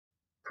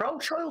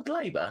Pro-child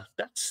labour.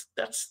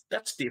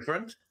 That's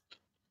different.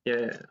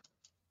 Yeah.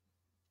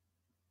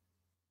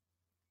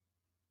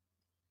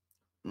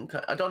 Okay,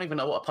 I don't even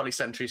know what a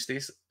polycentrist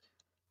is.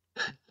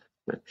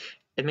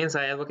 It means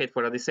I advocate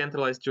for a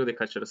decentralized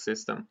judicature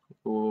system,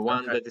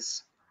 one that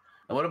is.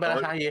 And what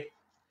about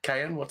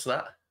Kayan? What's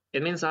that?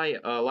 It means I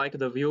like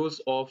the views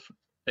of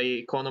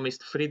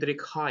economist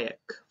Friedrich Hayek.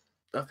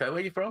 Okay, where are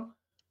you from?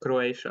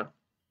 Croatia.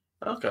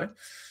 Okay.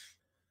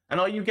 And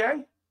are you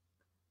gay?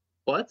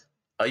 What?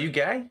 Are you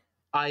gay?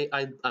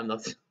 I'm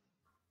not.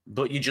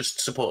 But you just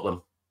support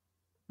them?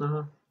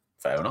 Uh-huh.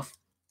 Fair enough.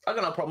 I've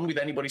got no problem with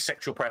anybody's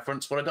sexual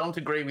preference, but I don't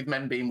agree with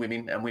men being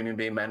women and women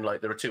being men.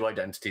 Like, there are two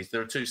identities.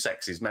 There are two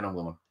sexes, men and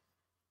women.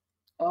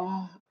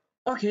 Oh,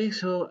 okay.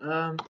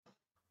 So,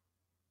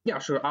 yeah,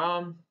 sure.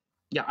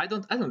 Yeah, I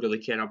don't really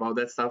care about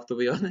that stuff, to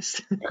be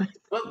honest.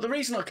 Well, the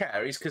reason I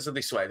care is because of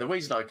this way. The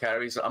reason I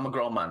care is I'm a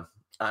grown man,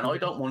 and I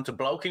don't want a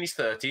bloke in his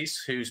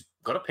 30s who's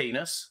got a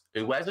penis,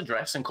 who wears a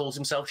dress and calls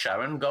himself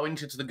Sharon, going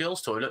into the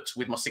girls' toilets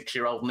with my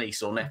 6-year-old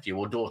niece or nephew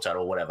or daughter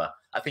or whatever.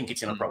 I think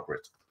it's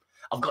inappropriate.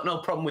 I've got no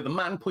problem with a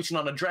man putting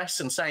on a dress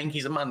and saying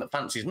he's a man that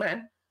fancies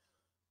men,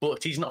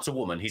 but he's not a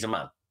woman. He's a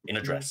man in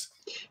a dress.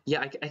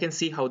 Yeah, I can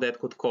see how that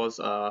could cause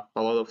a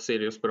lot of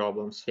serious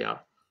problems. Yeah.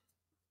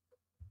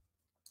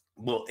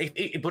 Well,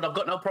 but I've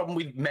got no problem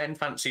with men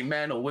fancying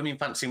men or women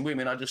fancying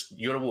women.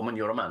 You're a woman,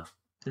 you're a man.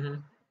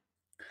 Mm-hmm.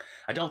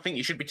 I don't think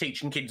you should be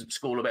teaching kids at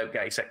school about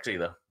gay sex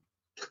either.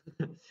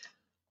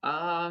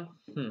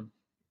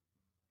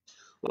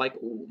 Like,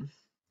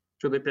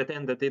 should we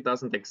pretend that it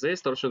doesn't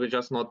exist, or should we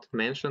just not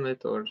mention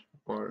it, or?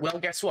 Well,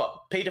 guess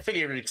what?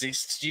 Paedophilia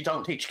exists. You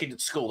don't teach kids at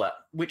school that.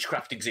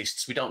 Witchcraft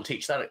exists. We don't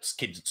teach that at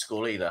kids at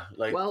school either.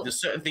 Like, there's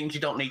certain things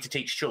you don't need to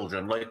teach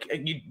children. Like,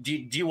 do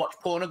you watch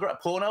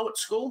porno at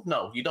school?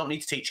 No, you don't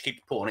need to teach kids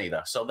porn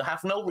either. So they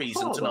have no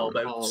reason to know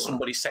about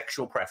somebody's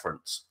sexual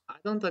preference. I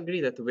don't agree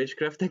that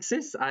witchcraft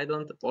exists.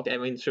 Okay, I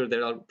mean, sure,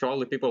 there are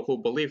probably people who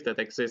believe that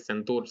exists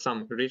and do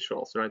some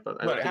rituals, right? But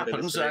it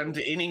happens, and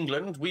in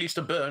England, we used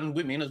to burn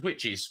women as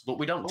witches, but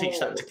we don't teach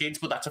that to kids,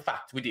 but that's a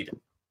fact. We did.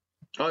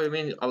 Oh, you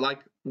mean, like,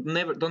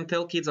 don't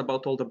tell kids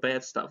about all the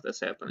bad stuff that's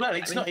happening? Well,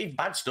 it's not even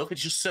bad stuff.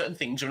 It's just certain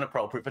things are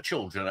inappropriate for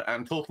children.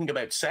 And talking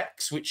about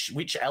sex, which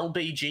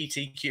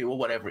LBGTQ or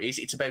whatever it is,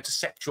 it's about a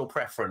sexual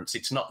preference.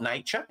 It's not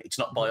nature. It's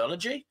not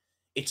biology.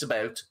 It's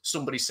about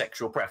somebody's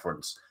sexual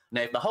preference.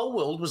 Now, if the whole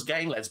world was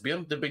gay and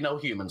lesbian, there'd be no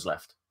humans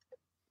left.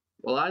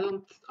 Well, I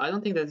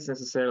don't think that it's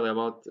necessarily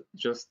about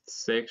just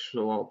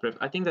sexual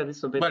preference. I think that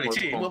it's a bit more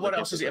complicated. Well, what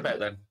else is it about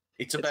then?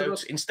 It's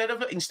about instead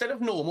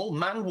of normal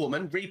man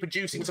woman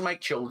reproducing to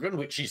make children,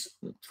 which is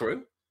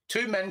true.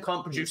 2 men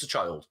can't produce a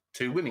child.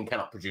 2 women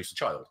cannot produce a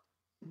child.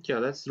 Yeah,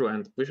 that's true,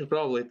 and we should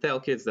probably tell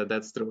kids that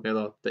that's true. You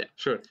know, yeah,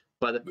 sure,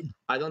 but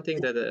I don't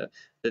think that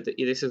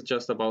this is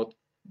just about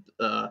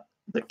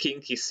the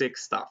kinky sick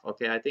stuff.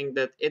 Okay, I think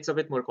that it's a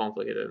bit more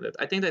complicated than that.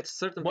 I think that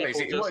certain people. What is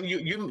it? Well,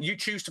 you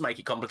choose to make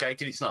it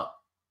complicated. It's not.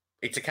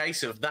 It's a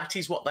case of that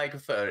is what they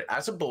prefer.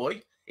 As a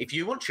boy, if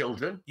you want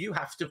children, you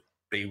have to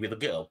be with a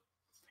girl.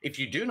 If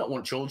you do not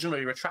want children or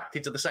you're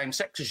attracted to the same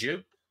sex as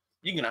you,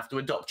 you're going to have to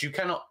adopt. You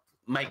cannot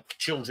make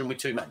children with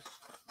 2 men.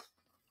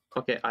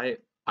 Okay,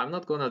 I'm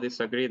not going to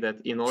disagree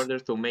that in order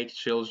to make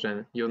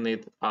children, you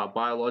need a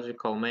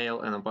biological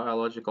male and a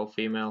biological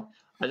female.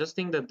 I just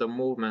think that the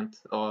movement,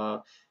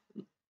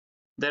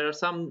 there are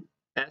some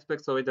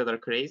aspects of it that are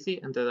crazy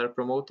and that are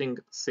promoting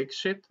sick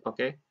shit,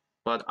 okay?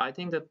 But I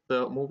think that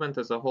the movement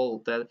as a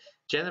whole, that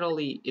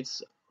generally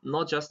it's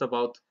not just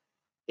about,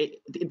 it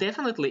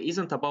definitely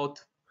isn't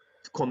about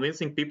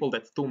convincing people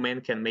that 2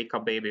 men can make a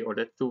baby or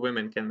that 2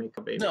 women can make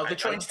a baby. No, they're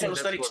trying to tell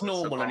us that it's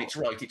normal and it's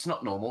right. It's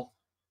not normal.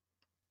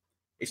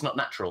 It's not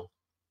natural.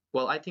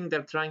 Well, I think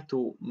they're trying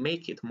to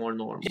make it more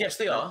normal. Yes,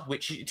 they are,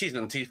 which it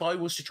isn't. If I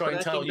was to try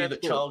and tell you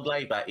that child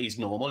labour is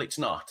normal, it's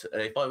not.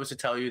 If I was to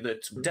tell you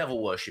that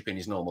devil worshipping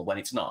is normal, when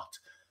it's not.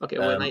 Okay,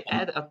 when I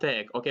add a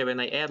tag, okay, when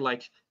I add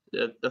like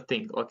a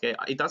thing, okay,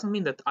 it doesn't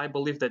mean that I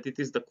believe that it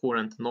is the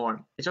current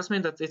norm. It just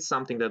means that it's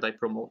something that I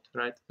promote,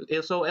 right?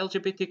 So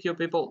LGBTQ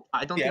people,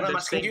 I don't think they're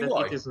saying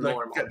that it is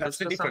normal. That's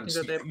the difference.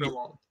 That they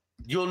promote.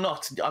 You're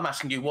not. I'm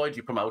asking you, why do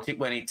you promote it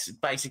when it's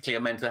basically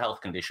a mental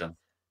health condition?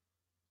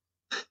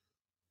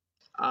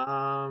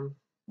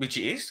 Which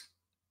it is.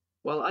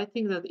 Well, I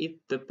think that it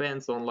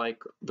depends on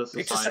like the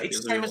society.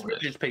 It's the same as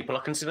religious people. I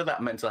consider that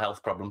a mental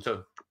health problem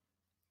too.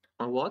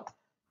 On what?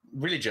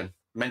 Religion,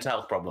 mental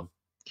health problem.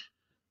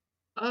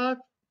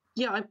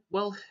 Yeah.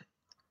 Well,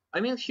 I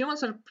mean,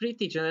 humans are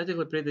pretty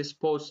genetically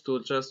predisposed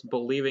to just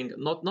believing,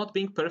 not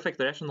being perfect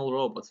rational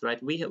robots,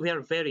 right? We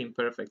are very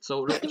imperfect.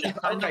 So religion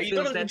okay, you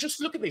gotta just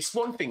look at this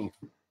one thing.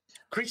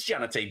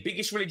 Christianity,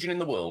 biggest religion in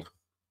the world.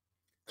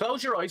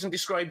 Close your eyes and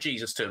describe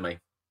Jesus to me.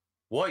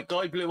 White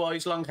guy, blue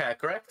eyes, long hair,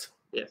 correct?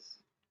 Yes.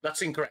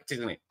 That's incorrect,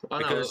 isn't it?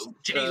 Because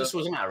Jesus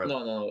was an Arab.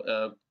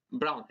 No,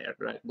 brown hair,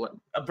 right?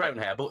 Brown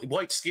hair, but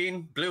white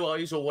skin, blue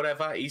eyes, or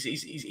whatever.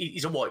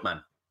 He's a white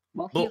man.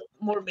 Well, he's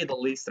more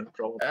Middle Eastern,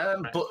 probably.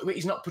 Right? But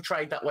he's not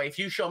portrayed that way. If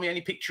you show me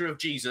any picture of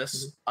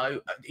Jesus,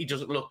 he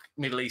doesn't look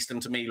Middle Eastern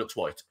to me. He looks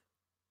white.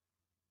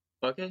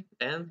 Okay,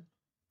 and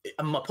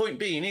my point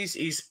being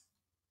is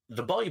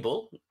the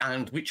Bible,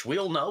 and which we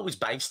all know is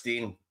based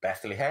in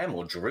Bethlehem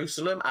or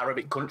Jerusalem,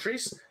 Arabic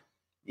countries.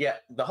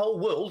 Yet the whole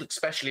world,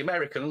 especially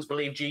Americans,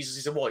 believe Jesus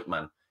is a white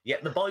man.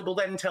 Yet the Bible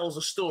then tells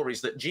us stories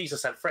that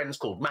Jesus had friends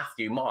called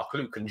Matthew, Mark,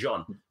 Luke, and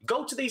John.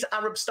 Go to these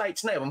Arab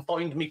states now and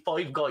find me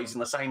 5 guys in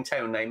the same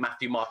town named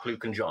Matthew, Mark,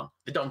 Luke, and John.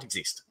 They don't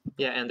exist.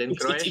 yeah, and in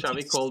Croatia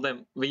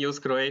we use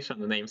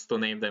Croatian names to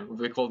name them.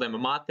 We call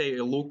them Mate,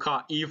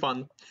 Luka,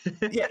 Ivan.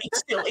 Yeah,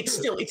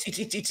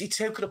 it's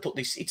how could I put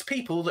this? It's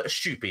people that are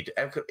stupid.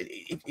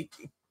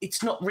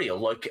 It's not real.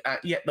 Like,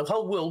 yet the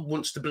whole world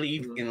wants to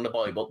believe in the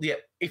Bible.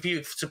 Yet if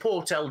you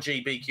support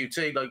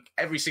LGBTQT, like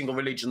every single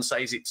religion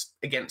says it's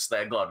against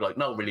their God. Like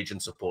no religion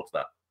supports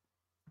that.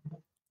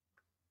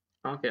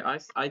 Okay,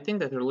 I think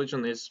that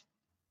religion is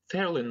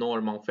fairly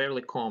normal,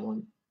 fairly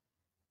common.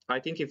 I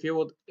think if you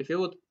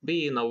would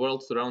be in a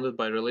world surrounded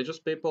by religious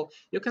people,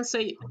 you can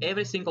say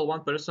every single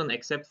one person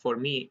except for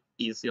me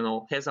is,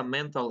 has a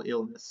mental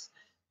illness.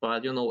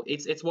 But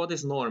it's what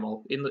is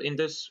normal in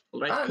this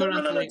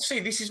currently. No.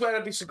 See, this is where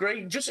I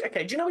disagree. Just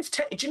okay. Do you know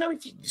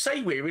if you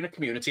say we're in a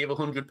community of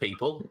 100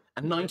 people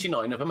and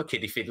 99 of them are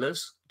kiddie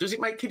fiddlers? Does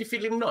it make kiddie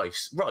fiddling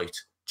nice? Right?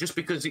 Just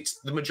because it's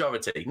the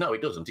majority? No,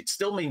 it doesn't. It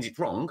still means it's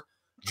wrong.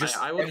 Just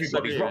I would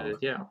everybody's wrong. with it,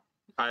 yeah.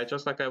 I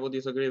would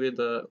disagree with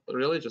the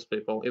religious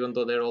people, even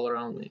though they're all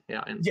around me.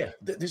 Yeah. And yeah.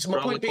 My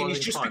point being is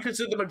just because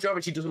of the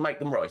majority doesn't make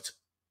them right.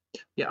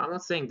 Yeah, I'm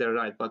not saying they're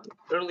right, but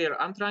earlier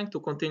I'm trying to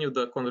continue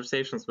the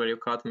conversations where you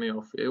cut me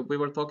off. We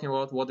were talking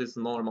about what is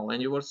normal,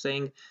 and you were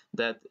saying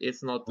that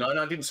it's not. No,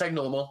 I didn't say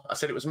normal. I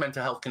said it was a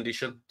mental health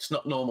condition. It's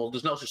not normal.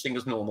 There's no such thing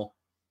as normal.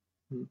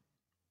 Well,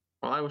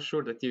 I was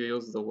sure that you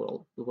used the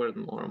word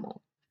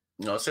normal.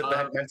 No, I said they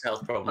had mental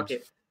health problems.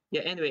 Okay.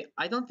 Yeah, anyway,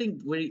 I don't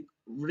think we're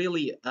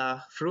really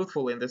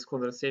fruitful in this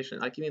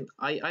conversation.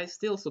 I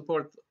still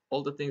support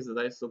all the things that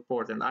I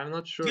support, and I'm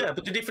not sure. Yeah,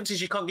 but the difference is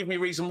you can't give me a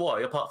reason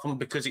why, apart from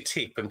because it's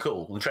hip and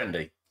cool and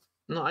trendy.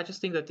 No, I just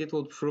think that it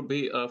would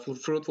be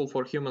fruitful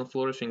for human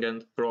flourishing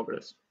and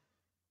progress.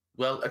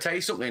 Well, I'll tell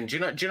you something. Do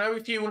you know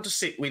if you want to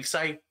sit with,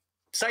 say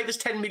there's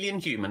 10 million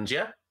humans,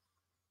 yeah?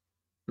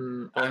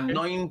 Okay. And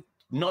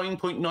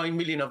 9.9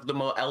 million of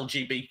them are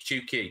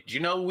LGBTQ. Do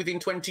you know within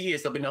 20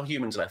 years there'll be no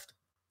humans left?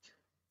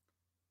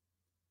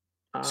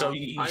 So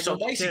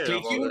basically,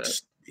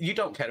 if you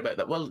don't care about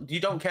that. Well, you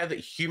don't care that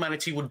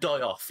humanity would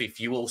die off if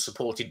you all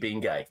supported being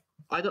gay.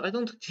 I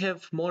don't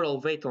have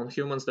moral weight on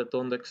humans that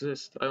don't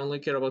exist. I only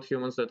care about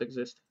humans that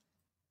exist.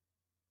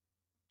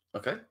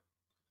 Okay.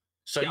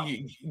 So yeah.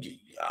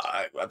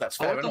 That's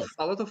fair enough.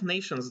 A lot of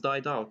nations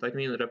died out. I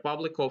mean, the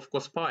Republic of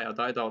Kospaya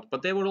died out,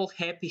 but they were all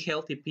happy,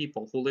 healthy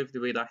people who lived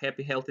with a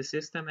happy, healthy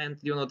system, and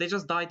they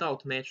just died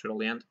out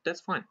naturally, and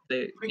that's fine.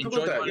 They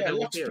enjoyed what they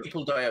lots of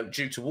people die out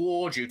due to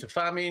war, due to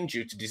famine,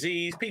 due to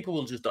disease. People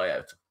will just die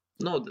out.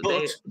 No,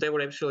 they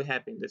were actually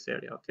happy in this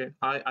area. Okay,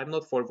 I'm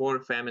not for war,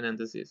 famine, and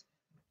disease.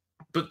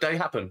 But they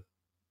happen.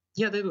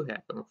 Yeah, they do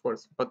happen, of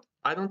course. But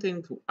I don't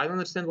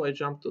understand why I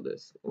jumped to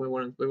this.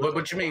 What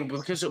do you mean?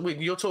 Because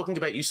you're talking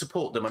about you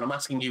support them, and I'm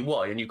asking you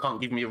why, and you can't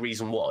give me a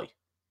reason why.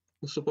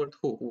 You support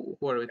who?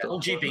 Who are we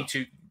talking about?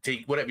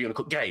 LGBT, whatever you want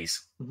to call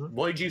gays.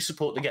 Why do you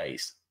support the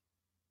gays?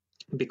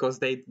 Because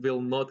they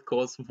will not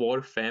cause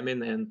war,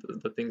 famine, and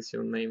the things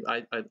you named.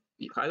 I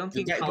don't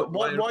think.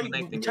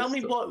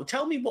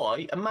 Tell me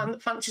why a man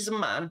that fancies a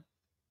man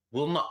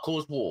will not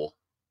cause war.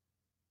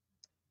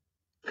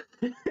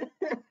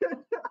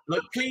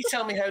 Look, please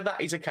tell me how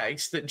that is a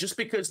case, that just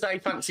because they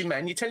fancy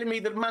men, you're telling me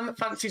that a man that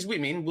fancies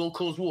women will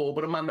cause war,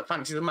 but a man that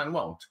fancies a man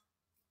won't?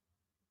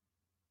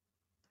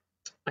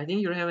 I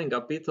think you're having a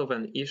bit of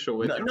an issue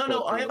with...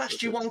 No, I have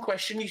asked you one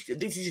question.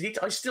 This is it.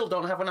 I still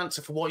don't have an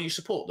answer for why you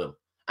support them.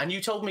 And you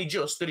told me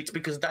just that it's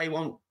because they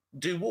won't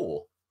do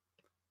war.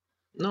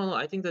 No,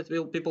 I think that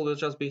people will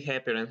just be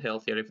happier and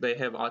healthier if they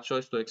have a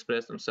choice to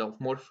express themselves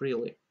more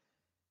freely.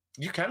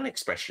 You can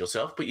express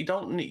yourself, but you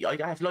don't need...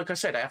 like I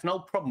said, I have no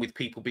problem with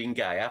people being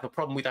gay. I have a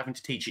problem with having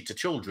to teach it to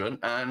children.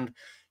 And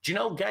do you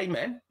know gay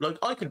men? Like,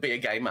 I could be a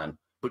gay man.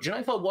 But do you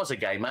know if I was a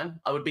gay man,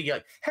 I would be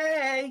like,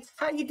 hey,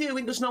 how you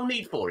doing? There's no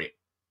need for it.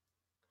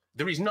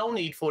 There is no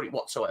need for it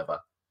whatsoever.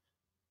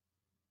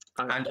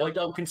 And I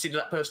don't consider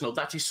that personal.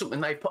 That is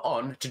something they put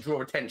on to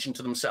draw attention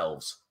to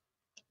themselves.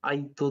 I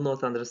do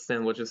not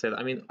understand what you said.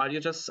 I mean, are you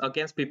just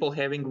against people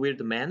having weird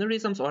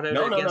mannerisms, or are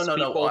you against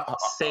people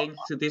saying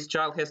this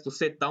child has to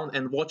sit down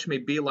and watch me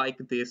be like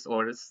this?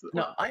 Or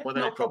no, I have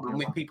no problem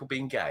with people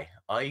being gay.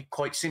 I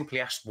quite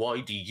simply asked,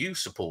 why do you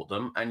support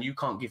them? And you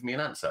can't give me an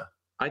answer.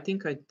 I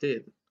think I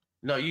did.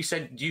 No, you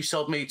said you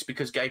sold me it's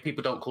because gay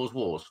people don't cause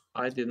wars.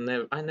 I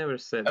never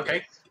said that.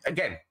 Okay,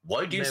 again,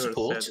 why do you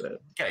support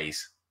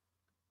gays?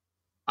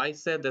 I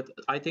said that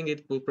I think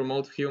it will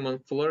promote human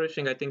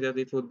flourishing. I think that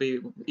it would be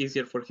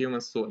easier for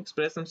humans to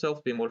express themselves,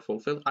 be more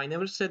fulfilled. I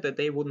never said that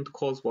they wouldn't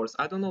cause wars.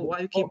 I don't know why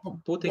you keep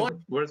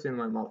putting words in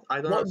my mouth.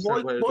 I don't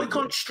understand why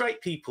can't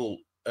straight people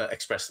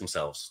express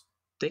themselves?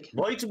 They can.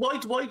 Why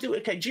do?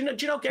 Okay, do you know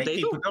gay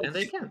people? And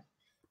they can,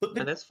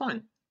 and that's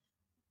fine.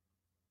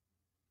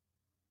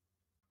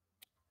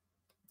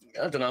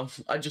 I don't know.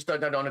 I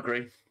don't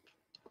agree.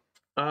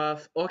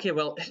 Okay,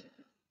 well,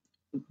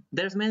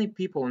 there's many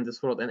people in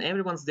this world, and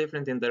everyone's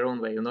different in their own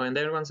way, and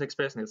everyone's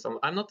expressing it. So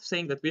I'm not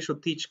saying that we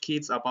should teach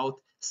kids about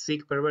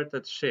sick,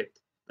 perverted shit.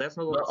 That's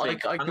not what I'm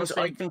saying. I'm not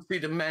saying... I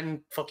consider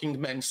fucking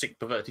men, sick,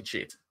 perverted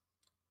shit.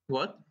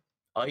 What?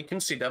 I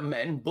consider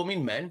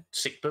bumming men,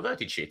 sick,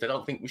 perverted shit. I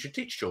don't think we should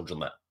teach children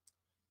that.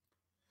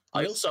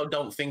 I also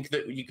don't think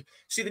that you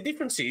see the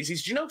difference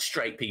is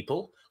straight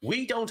people,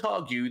 we don't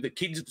argue that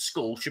kids at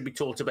school should be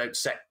taught about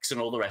sex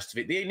and all the rest of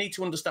it. They need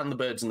to understand the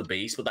birds and the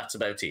bees, but that's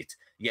about it.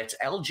 Yet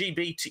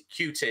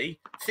LGBTQT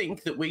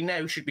think that we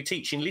now should be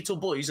teaching little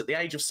boys at the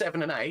age of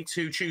 7 and 8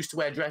 who choose to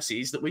wear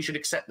dresses that we should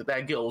accept that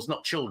they're girls,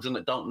 not children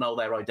that don't know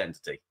their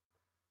identity.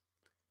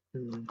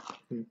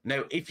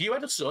 Now, if you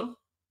had a son,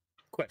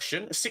 a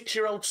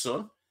 6-year-old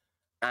son,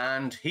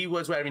 and he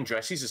was wearing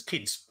dresses, as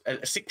kids, a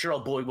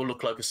 6-year-old boy will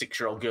look like a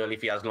 6-year-old girl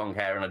if he has long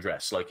hair and a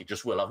dress, like it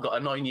just will. I've got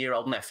a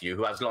 9-year-old nephew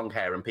who has long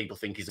hair and people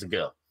think he's a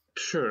girl.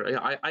 Sure,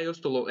 yeah, I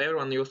used to look,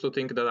 everyone used to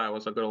think that I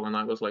was a girl when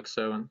I was like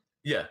 7.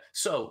 Yeah,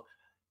 so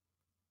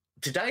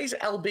today's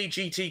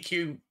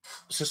LGBTQ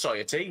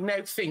society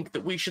now think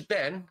that we should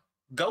then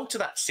go to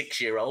that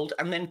 6-year-old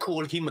and then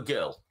call him a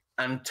girl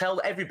and tell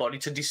everybody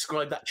to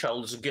describe that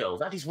child as a girl.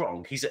 That is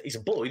wrong. He's a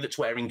boy that's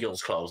wearing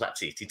girls' clothes.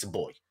 That's it. It's a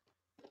boy.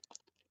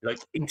 Like,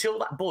 until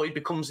that boy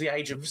becomes the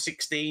age of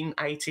 16,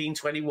 18,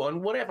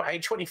 21, whatever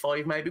age,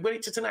 25 maybe, when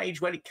it's at an age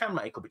where it can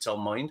make up its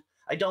own mind,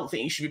 I don't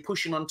think you should be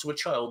pushing onto a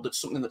child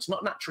that's something that's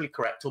not naturally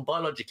correct or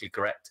biologically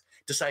correct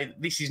to say that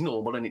this is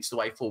normal and it's the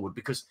way forward,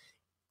 because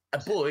a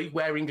boy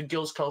wearing a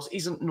girl's clothes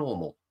isn't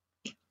normal.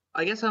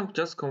 I guess I'm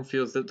just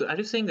confused. Are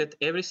you saying that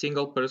every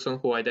single person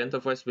who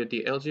identifies with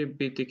the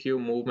LGBTQ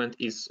movement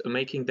is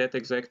making that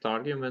exact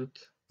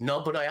argument? No,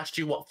 but I asked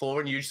you what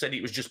for, and you said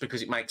it was just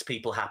because it makes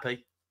people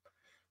happy.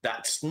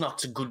 That's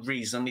not a good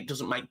reason. It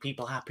doesn't make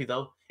people happy,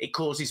 though. It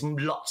causes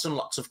lots and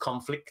lots of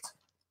conflict.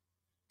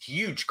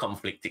 Huge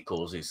conflict it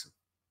causes.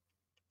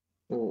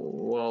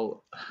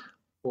 Well,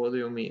 what do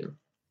you mean?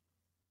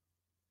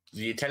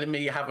 You're telling me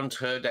you haven't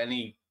heard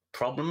any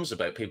problems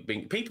about people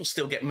being... People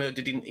still get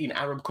murdered in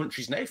Arab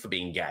countries now for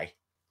being gay.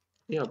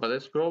 Yeah, but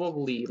it's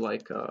probably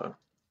like...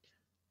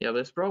 Yeah,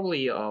 there's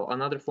probably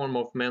another form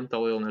of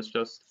mental illness,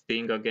 just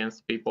being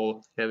against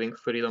people having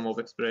freedom of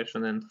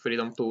expression and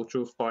freedom to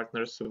choose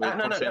partners with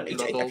consented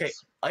adults. Okay.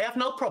 I have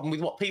no problem with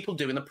what people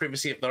do in the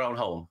privacy of their own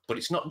home, but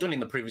it's not done in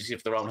the privacy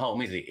of their own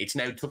home, is it? It's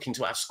now took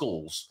into our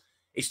schools.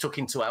 It's took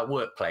into our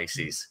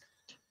workplaces.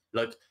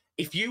 Like,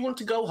 if you want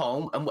to go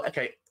home and...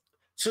 Okay,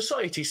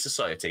 society is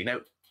society. Now,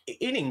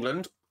 in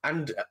England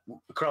and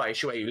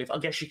Croatia, where you live, I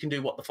guess you can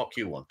do what the fuck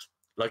you want.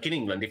 Like in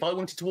England, if I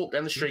wanted to walk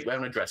down the street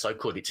wearing a dress, I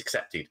could. It's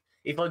accepted.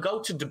 If I go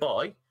to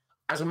Dubai,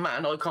 as a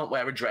man, I can't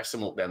wear a dress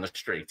and walk down the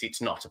street.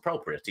 It's not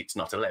appropriate. It's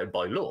not allowed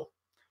by law.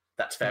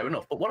 That's fair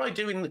enough. But what I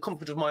do in the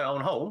comfort of my own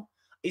home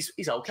is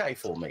okay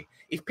for me.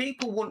 If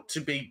people want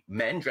to be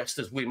men dressed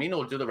as women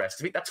or do the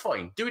rest of it, that's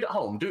fine. Do it at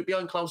home. Do it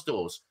behind closed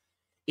doors.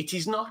 It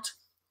is not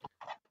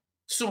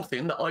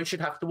something that I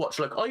should have to watch.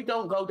 Like, I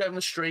don't go down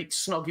the street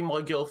snogging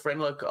my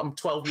girlfriend like I'm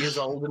 12 years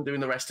old and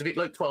doing the rest of it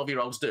like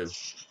 12-year-olds do.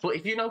 But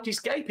if you notice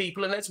gay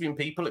people and lesbian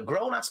people,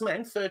 grown-ass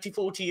men, 30,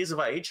 40 years of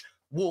age,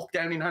 walk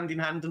down in hand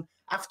and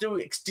have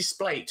to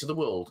display it to the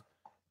world,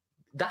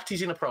 that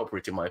is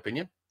inappropriate, in my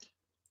opinion.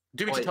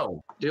 Do it at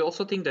home. Do you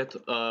also think that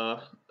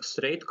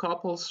straight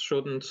couples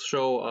shouldn't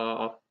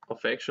show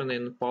affection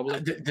in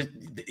public?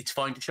 It's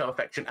fine to show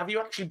affection. Have you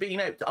actually been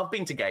out? I've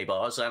been to gay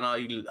bars and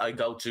I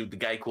go to the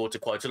gay quarter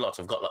quite a lot.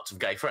 I've got lots of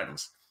gay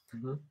friends.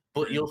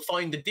 But you'll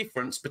find the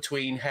difference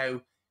between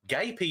how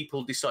gay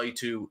people decide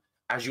to,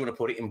 as you want to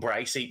put it,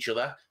 embrace each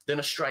other than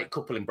a straight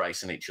couple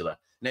embracing each other.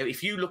 Now,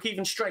 if you look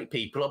even straight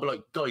people, I'll be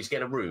like, guys,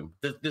 get a room.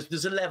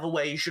 There's a level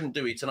where you shouldn't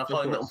do it. And I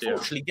find that,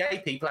 unfortunately, gay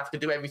people have to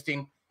do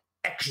everything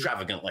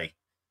extravagantly.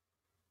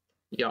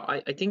 Yeah,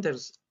 I think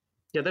there's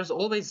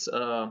always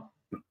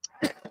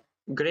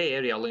grey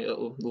area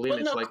limits. Well,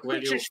 no, like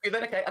when you...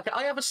 Then, okay,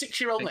 I have a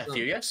 6-year-old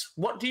nephew, yes?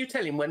 What do you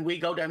tell him when we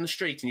go down the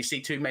street and you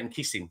see two men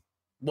kissing?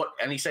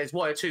 And he says,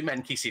 why are two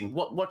men kissing?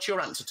 What's your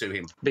answer to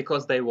him?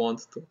 Because they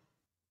want to.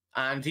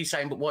 And he's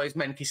saying, but why is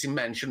men kissing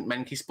men? Shouldn't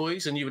men kiss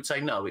boys? And you would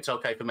say, no, it's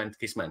okay for men to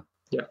kiss men.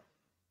 Yeah.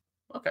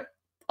 Okay.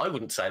 I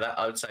wouldn't say that.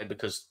 I would say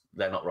because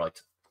they're not right.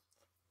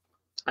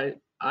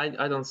 I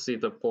don't see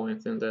the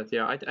point in that.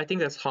 Yeah, I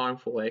think that's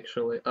harmful,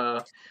 actually.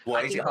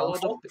 Why is it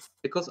harmful?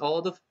 Because a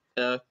lot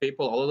of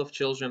people, a lot of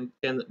children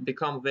can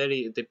become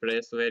very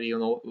depressed, very,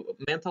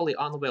 mentally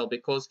unwell,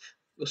 because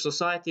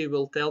society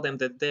will tell them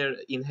that their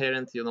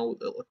inherent,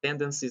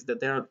 tendencies, that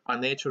they're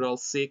unnatural,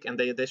 sick, and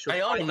they should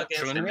fight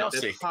against them, and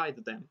they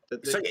hide them.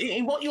 So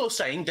in what you're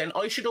saying, then,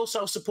 I should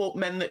also support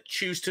men that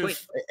choose to...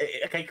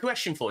 Okay,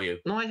 question for you.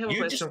 No, I have a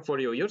question for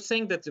you. You're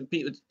saying that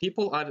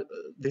people are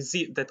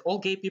diseased, that all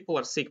gay people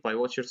are sick by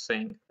what you're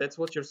saying. That's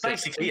what you're saying.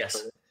 Basically,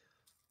 yes.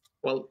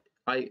 Well,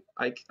 I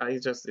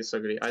just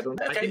disagree. I don't...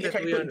 Okay,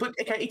 but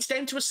it's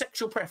down to a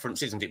sexual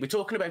preference, isn't it? We're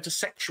talking about a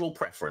sexual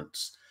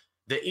preference.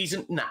 that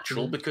isn't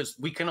natural because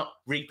we cannot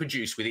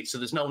reproduce with it, so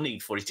there's no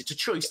need for it. It's a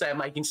choice they're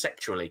making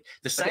sexually.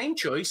 The same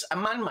choice a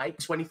man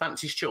makes when he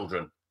fancies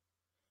children.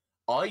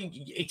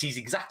 It is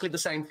exactly the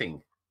same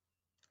thing.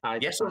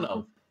 Yes or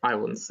no? I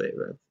wouldn't say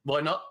that.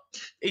 Why not?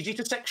 Is it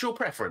a sexual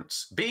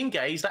preference? Being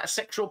gay, is that a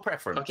sexual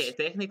preference? Okay,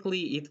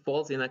 technically it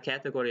falls in a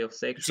category of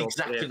sexual It's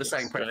exactly the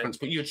same preference, right?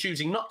 but you're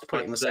choosing not to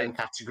put it in the same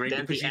category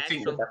because you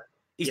think that...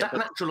 Is that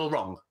natural or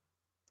wrong?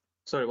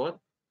 Sorry, what?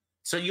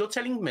 So you're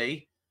telling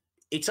me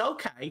it's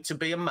okay to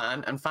be a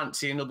man and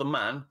fancy another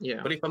man,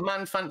 but if a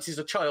man fancies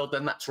a child,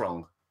 then that's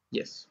wrong?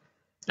 Yes.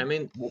 I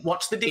mean,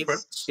 what's the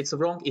difference? It's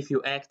wrong if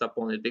you act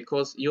upon it,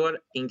 because you're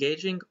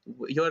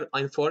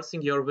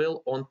enforcing your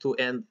will onto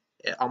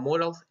a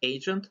moral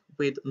agent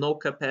with no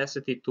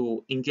capacity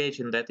to engage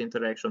in that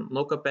interaction,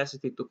 no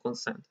capacity to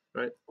consent,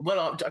 right? Well,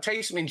 I'll tell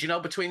you something. Do you know,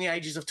 between the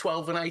ages of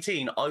 12 and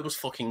 18, I was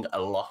fucking a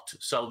lot.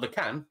 So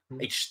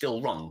it's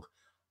still wrong.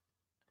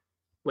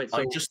 Wait,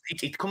 so...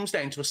 it comes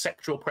down to a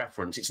sexual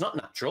preference. It's not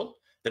natural.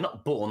 They're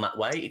not born that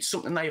way. It's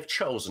something they have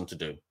chosen to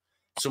do.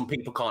 Some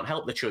people can't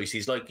help the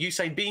choices. Like you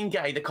say, being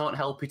gay, they can't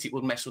help it. It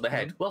would mess with their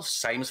head. Well,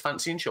 same as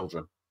fancying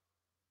children.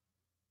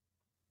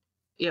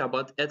 Yeah,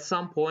 but at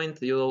some point,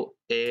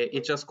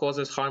 it just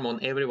causes harm on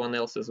everyone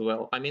else as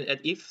well. I mean,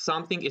 if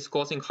something is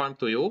causing harm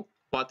to you,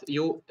 but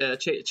you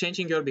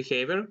changing your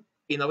behavior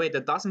in a way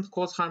that doesn't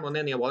cause harm on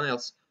anyone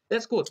else,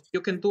 that's good.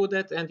 You can do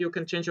that, and you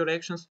can change your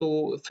actions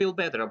to feel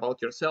better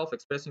about yourself,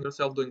 expressing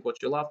yourself, doing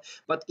what you love.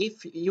 But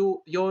if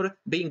your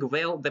being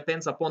well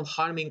depends upon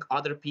harming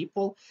other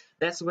people,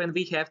 that's when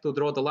we have to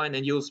draw the line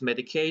and use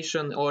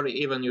medication or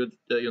even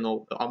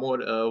more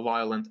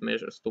violent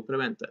measures to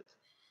prevent that.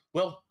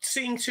 Well,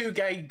 seeing two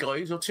gay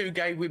guys or two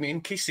gay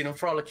women kissing and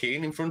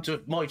frolicking in front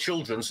of my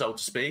children, so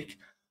to speak,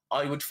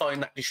 I would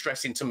find that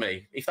distressing to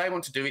me. If they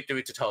want to do it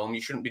at home.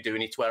 You shouldn't be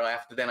doing it where I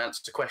have to then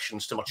answer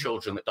questions to my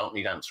children that don't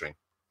need answering.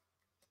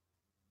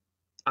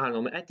 I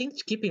don't know. I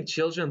think keeping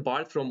children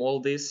barred from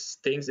all these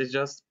things is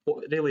just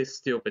really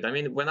stupid. I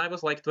mean, when I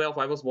was like 12,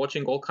 I was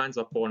watching all kinds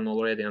of porn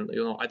already, and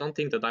I don't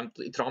think that I'm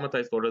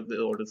traumatized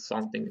or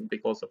something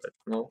because of it.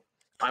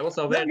 I was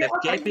aware that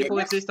gay people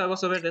exist. I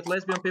was aware that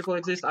lesbian people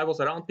exist. I was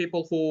around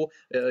people who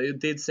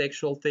did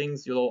sexual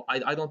things.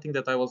 I don't think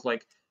that I was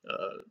like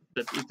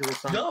that. It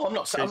was no, I'm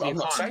not saying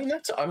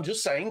that. I'm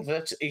just saying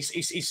that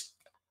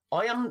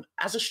I am,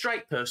 as a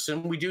straight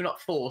person, we do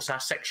not force our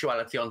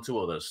sexuality onto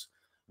others.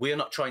 We are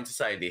not trying to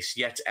say this,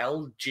 yet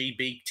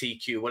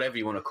LGBTQ, whatever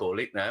you want to call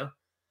it now,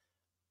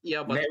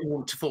 but they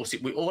want to force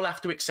it. We all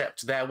have to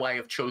accept their way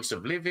of choice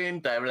of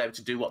living. They're allowed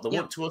to do what they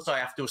want to us. I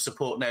have to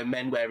support now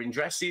men wearing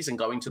dresses and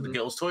going to the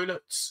girls'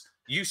 toilets.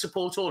 You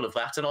support all of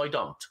that, and I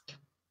don't.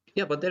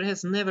 Yeah, but there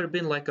has never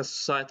been like a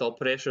societal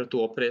pressure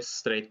to oppress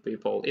straight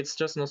people. It's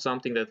just not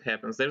something that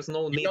happens. There's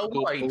no need to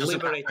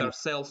liberate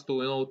ourselves,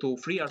 to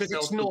free ourselves.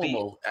 Because it's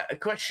normal. A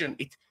question.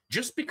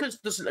 Just because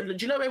do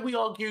you know where we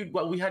argued?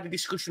 Well, we had a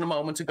discussion a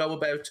moment ago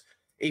about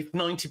if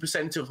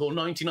 90% or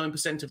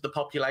 99% of the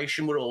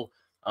population were all,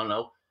 I don't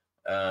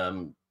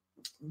know,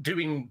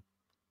 doing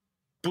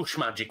bush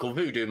magic or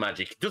voodoo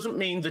magic. It doesn't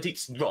mean that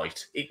it's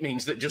right. It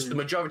means that just the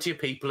majority of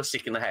people are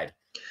sick in the head.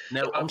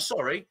 Now, I'm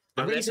sorry.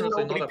 The reason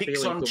nobody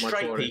picks on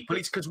straight people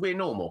is because we're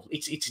normal.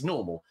 It's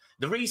normal.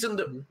 The reason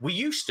that we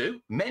used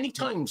to, many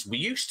times,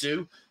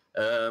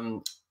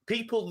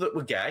 people that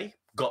were gay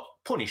got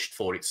punished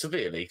for it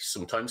severely,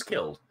 sometimes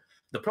killed.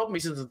 The problem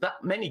is there's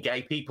that many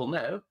gay people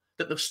now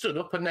that they've stood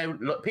up, and now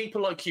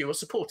people like you are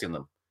supporting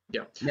them.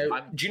 Yeah.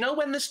 Now, do you know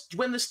when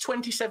there's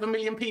 27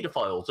 million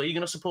paedophiles, are you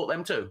going to support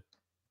them too?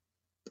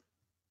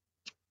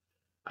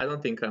 I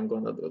don't think I'm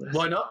going to do that.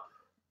 Why not?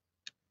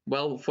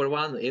 Well, for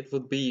one, it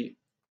would be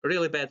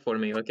really bad for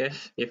me, okay?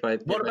 If I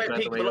what about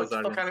people that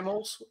fuck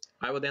animals?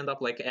 I would end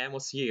up like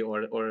Amos Yee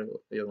or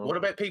What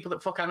about people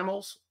that fuck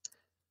animals?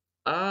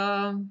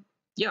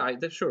 Yeah,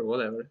 sure,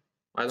 whatever.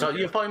 So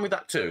you're fine with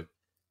that too?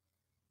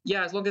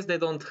 Yeah, as long as they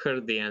don't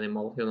hurt the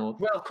animal,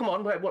 Well, come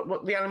on,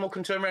 what the animal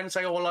can turn around and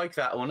say, oh, I like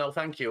that, or no,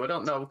 thank you. I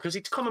don't know, because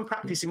it's common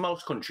practice in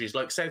most countries,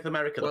 like South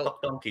America, they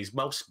fuck donkeys.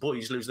 Most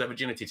boys lose their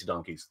virginity to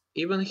donkeys.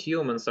 Even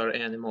humans are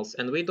animals,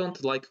 and we don't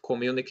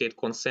communicate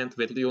consent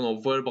with,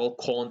 verbal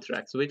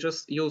contracts. We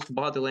just use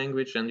body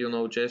language and,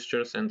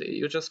 gestures, and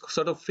you just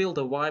sort of feel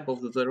the vibe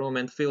of the room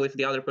and feel if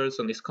the other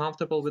person is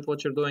comfortable with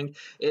what you're doing.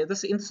 In the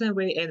same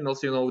way,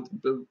 animals,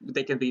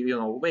 they can be,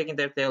 wagging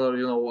their tail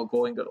or,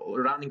 going,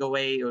 running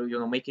away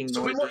or, making noises.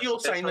 So what you're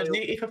saying is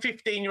if a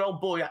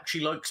 15-year-old boy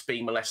actually likes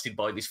being molested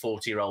by this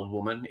 40-year-old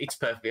woman, it's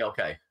perfectly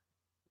okay?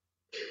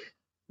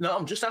 No,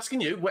 I'm just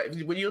asking you.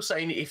 When you're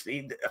saying if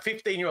a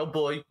 15-year-old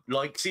boy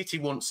likes it, he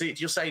wants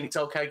it, you're saying it's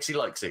okay because he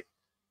likes it?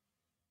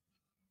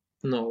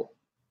 No.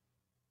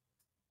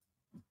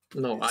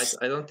 No,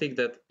 I don't think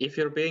that if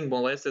you're being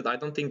molested, I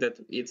don't think that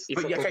it's a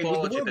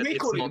tautology that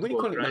it's not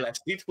good, right?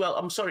 Molested. Well,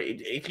 I'm sorry.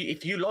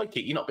 If you like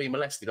it, you're not being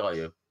molested, are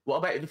you? What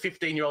about the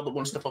 15-year-old that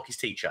wants to fuck his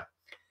teacher?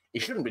 He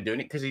shouldn't be doing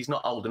it because he's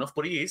not old enough,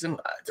 but he is. And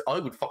I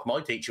would fuck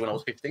my teacher when I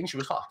was 15. She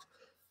was hot.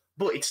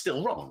 But it's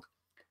still wrong.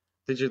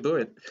 Did you do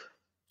it?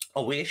 I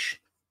wish.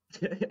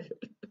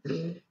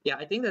 Yeah,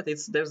 I think that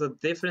there's a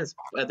difference.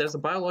 There's a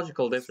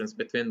biological difference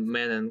between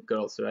men and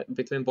girls, right?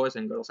 Between boys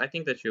and girls. I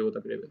think that you would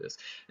agree with this.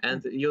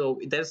 And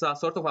there's a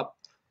sort of a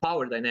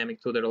power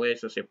dynamic to the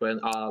relationship when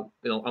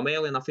a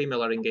male and a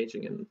female are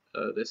engaging in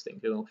this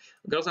thing.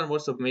 Girls are more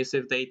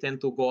submissive. They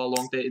tend to go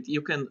along.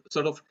 You can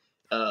sort of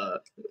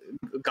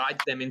guide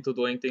them into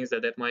doing things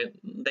that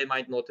they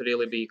might not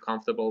really be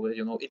comfortable with.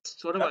 It's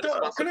sort of a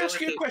responsibility. Can I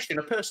ask you a question,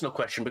 a personal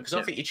question? Because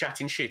I think you're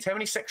chatting shit. How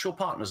many sexual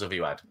partners have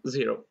you had?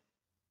 0.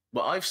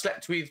 Well, I've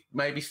slept with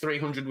maybe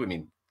 300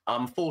 women.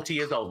 I'm 40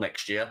 years old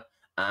next year,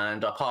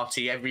 and I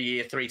party every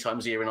year, 3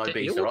 times a year in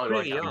Ibiza. You look I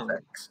pretty like young.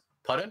 sex.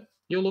 Pardon?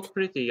 You look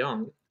pretty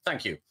young.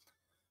 Thank you.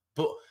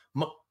 But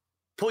my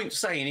point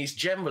saying is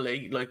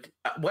generally, like,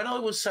 when I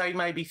was, say,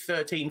 maybe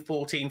 13,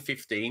 14,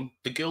 15,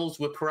 the girls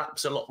were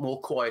perhaps a lot more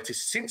quieter.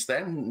 Since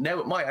then, now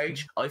at my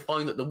age, I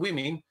find that the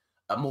women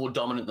are more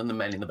dominant than the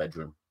men in the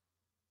bedroom.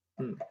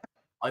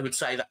 I would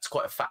say that's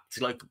quite a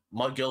fact. Like,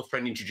 my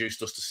girlfriend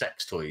introduced us to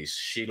sex toys.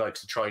 She likes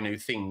to try new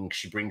things.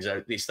 She brings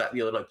out this, that,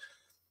 the other. Like,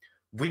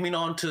 women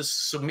aren't as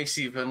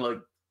submissive and,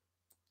 like,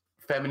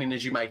 feminine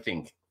as you may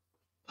think.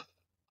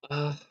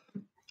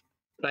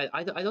 Right.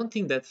 I don't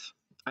think that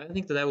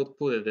I would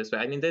put it this way.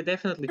 I mean, they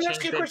definitely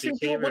changed their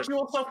behavior. What do you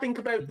also think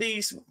about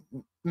these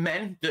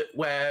men that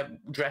wear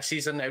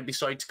dresses and now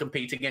decide to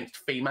compete against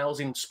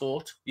females in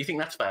sport? Do you think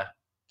that's fair?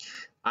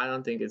 I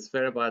don't think it's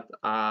fair, but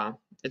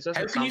it's just.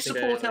 How can you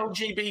support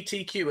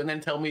LGBTQ and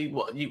then tell me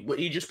what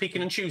you're just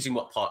picking and choosing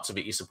what parts of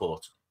it you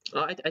support?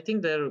 I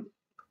think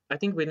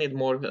we need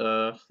more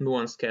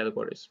nuanced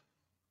categories.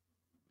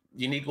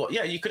 You need what?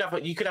 Yeah, you could have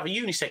a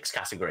unisex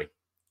category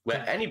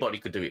where anybody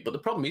could do it, but the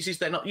problem is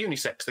they're not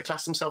unisex. They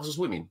class themselves as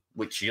women,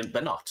 which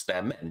they're not.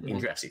 They're men in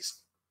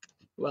dresses.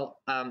 Well,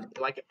 they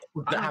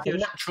have a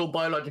natural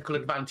biological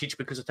advantage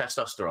because of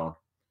testosterone.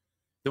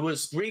 There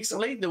was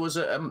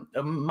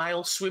a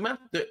male swimmer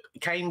that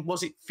came,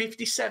 was it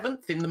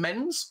 57th in the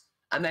men's,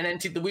 and then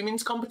entered the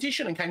women's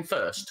competition and came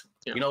first.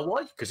 Yeah. You know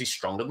why? Because he's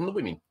stronger than the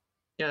women.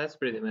 Yeah, that's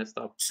pretty messed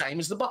up. Same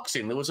as the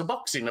boxing. There was a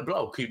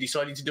bloke who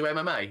decided to do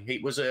MMA.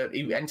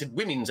 He entered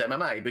women's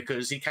MMA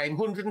because he came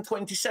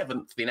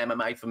 127th in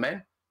MMA for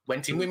men,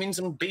 went in women's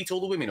and beat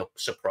all the women up.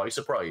 Surprise,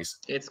 surprise.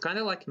 It's kind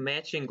of like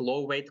matching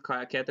low weight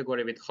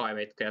category with high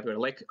weight category,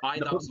 like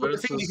IDAPS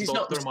versus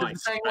Dr. Mike.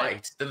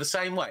 They're the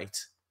same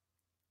weight.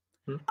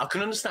 I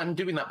can understand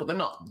doing that, but they're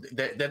not.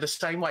 They're the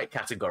same weight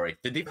category.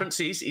 The difference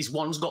is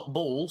one's got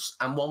balls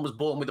and one was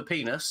born with a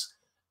penis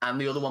and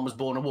the other one was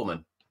born a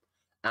woman.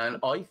 And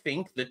I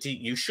think that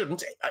you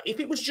shouldn't.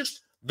 If it was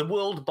just the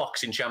World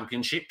Boxing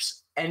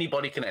Championships,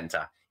 anybody can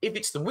enter. If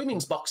it's the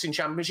Women's Boxing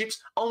Championships,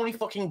 only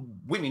fucking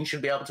women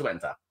should be able to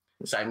enter.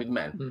 Same with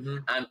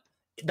men. And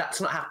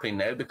that's not happening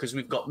now because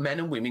we've got men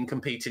and women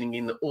competing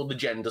in all the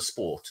gender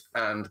sport.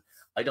 And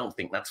I don't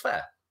think that's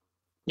fair.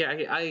 Yeah,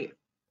 I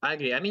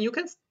agree. I mean,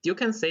 you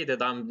can say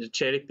that I'm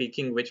cherry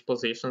picking which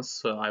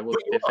positions I would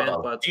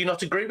defend, but do you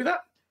not agree with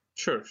that?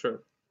 Sure.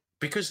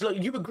 Because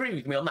you agree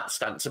with me on that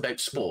stance about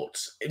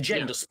sports,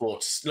 gender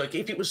sports. Like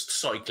if it was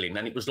cycling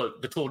and it was like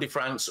the Tour de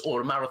France or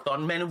a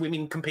marathon, men and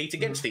women compete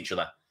against each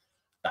other.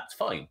 That's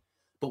fine.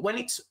 But when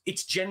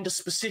it's gender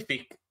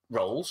specific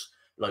roles,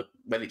 like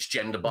whether it's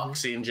gender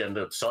boxing,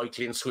 gender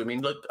cycling,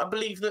 swimming, like I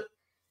believe that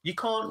you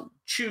can't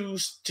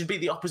choose to be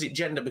the opposite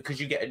gender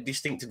because you get a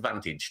distinct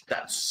advantage.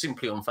 That's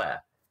simply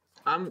unfair.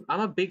 I'm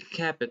a big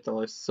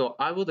capitalist, so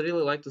I would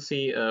really like to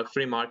see a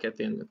free market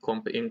in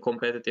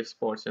competitive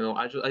sports.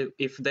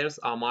 If there's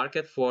a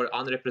market for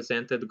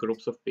unrepresented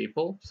groups of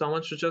people,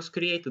 someone should just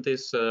create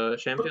this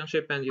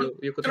championship, and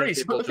you could have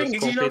people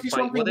just compete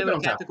by whatever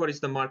categories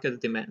the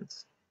market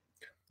demands.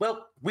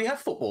 Well, we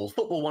have football.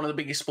 Football, one of the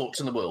biggest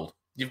sports in the world.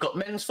 You've got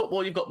men's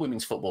football, you've got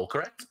women's football,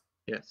 correct?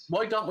 Yes.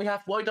 Why don't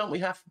we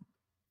have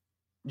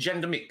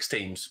gender mixed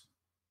teams?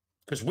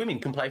 Because women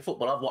can play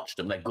football. I've watched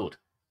them; they're good.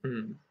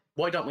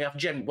 Why don't we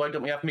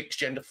have mixed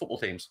gender football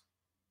teams?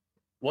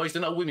 Why is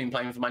there no women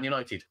playing for Man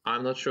United?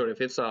 I'm not sure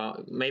if it's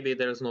maybe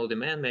there's no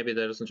demand, maybe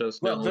there's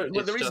just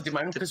there is a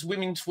demand because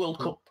Women's World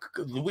Cup,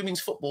 the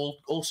women's football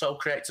also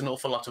creates an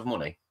awful lot of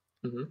money.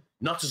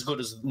 Not as good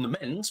as the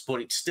men's,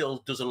 but it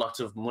still does a lot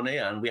of money,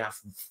 and we have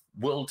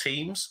world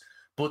teams.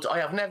 But I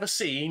have never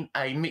seen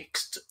a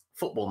mixed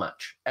football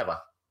match ever.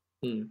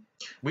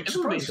 Which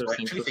would be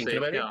interesting to see.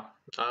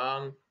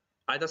 Yeah.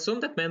 I'd assume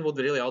that men would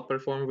really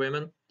outperform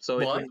women, so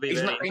it would be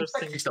very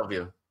interesting. Sexist of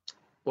you?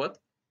 What?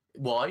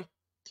 Why?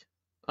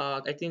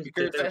 I think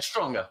because they're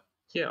stronger.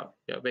 Yeah,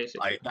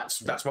 basically.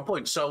 That's my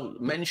point. So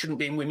men shouldn't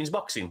be in women's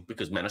boxing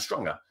because men are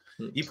stronger.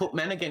 You put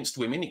men against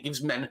women, it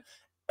gives men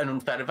an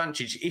unfair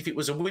advantage. If it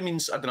was a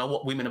women's, I don't know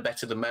what women are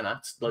better than men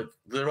at. Like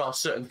there are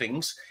certain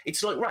things.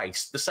 It's like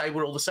race. They say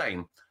we're all the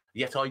same.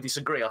 Yet I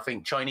disagree. I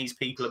think Chinese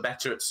people are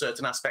better at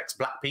certain aspects.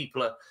 Black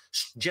people are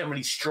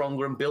generally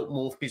stronger and built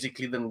more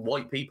physically than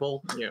white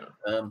people. Yeah.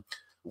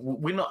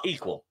 We're not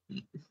equal.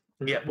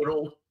 Yet we're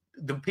all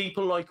the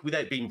people like,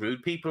 without being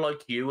rude, people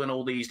like you and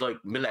all these like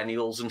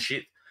millennials and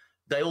shit.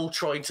 they all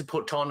try to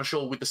put tarnish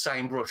all with the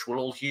same brush. We're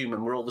all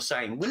human. We're all the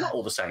same. We're not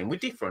all the same. We're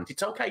different.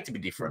 It's okay to be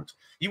different.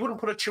 You wouldn't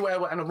put a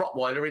Chihuahua and a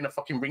Rottweiler in a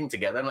fucking ring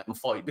together and let them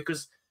fight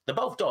because they're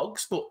both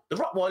dogs, but the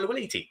Rottweiler will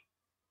eat it.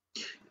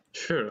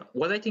 Sure.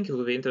 What I think it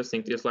would be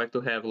interesting is like to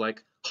have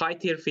like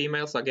high-tier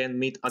females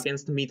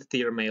against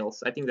mid-tier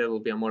males. I think that will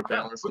be a more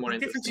balanced, more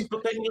interesting.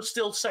 But then you're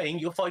still saying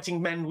you're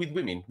fighting men with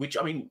women, which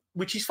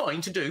is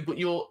fine to do, but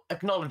you're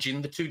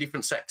acknowledging the two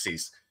different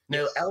sexes.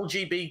 Now, Yes.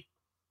 LGB,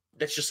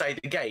 let's just say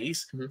the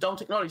gays,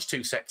 don't acknowledge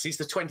two sexes.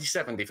 There's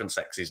 27 different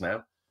sexes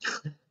now.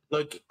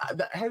 Like,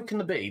 how can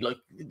there be? Like,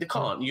 they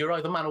can't. You're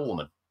either man or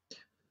woman.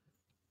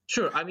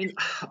 Sure. I mean,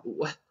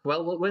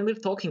 well, when we're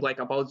talking like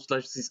about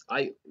this,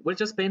 we're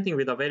just painting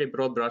with a very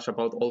broad brush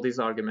about all these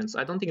arguments.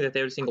 I don't think that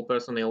every single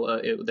person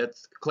that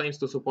claims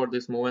to support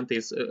this movement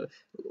is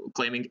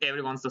claiming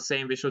everyone's the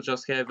same. We should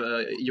just have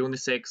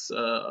unisex, mixed.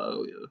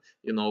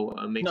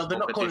 No, they're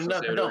not calling. No,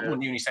 they don't everywhere.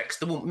 want unisex.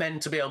 They want men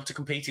to be able to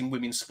compete in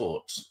women's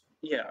sports.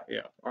 Yeah.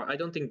 I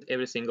don't think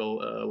every single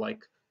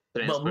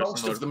trans Well, person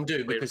most or of them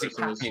do queer because it's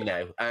person is- happening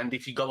now. And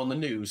if you go on the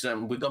news,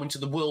 we're going to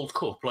the World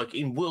Cup, like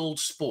in world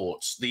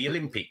sports, the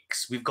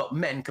Olympics, we've got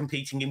men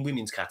competing in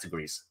women's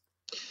categories.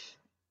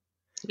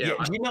 Yeah,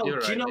 do you know? you're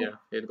Do you right, know?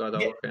 yeah, it got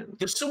out of hand.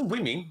 There's some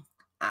women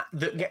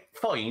that get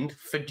fined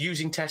for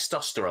using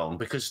testosterone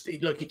because,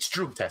 it's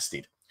drug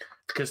tested.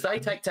 Because they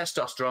take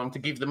testosterone to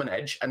give them an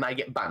edge, and they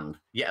get banned.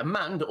 Yet a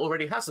man that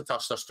already has the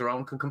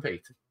testosterone can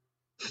compete.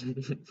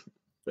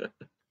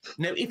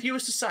 Now, if you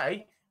was to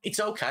say it's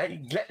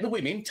okay, let the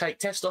women take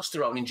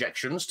testosterone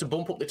injections to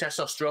bump up the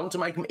testosterone to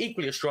make them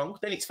equally as strong,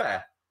 then it's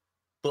fair.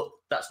 But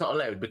that's not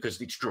allowed because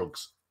it's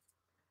drugs.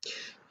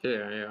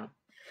 Yeah.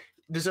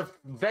 There's a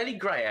very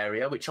grey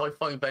area which I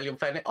find very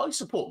unfair. I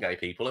support gay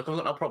people. Like, I've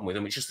got no problem with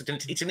them. It's just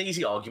it's an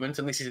easy argument,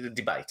 and this is a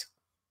debate.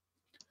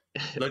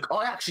 Like,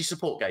 I actually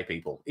support gay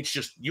people. It's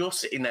just you're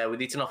sitting there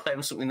with it, and I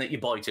found something that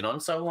you're biting on,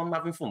 so I'm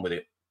having fun with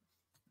it.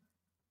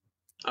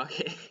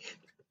 Okay.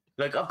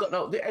 Like, I've got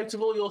out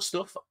of all your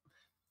stuff,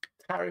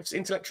 tariffs,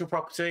 intellectual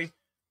property.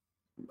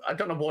 I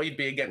don't know why you'd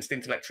be against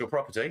intellectual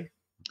property.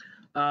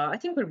 I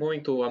think we're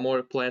moving to a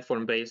more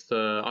platform-based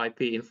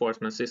IP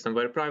enforcement system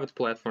where private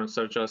platforms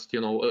are just,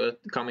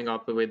 coming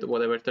up with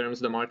whatever terms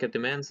the market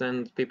demands,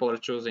 and people are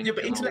choosing. Yeah,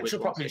 but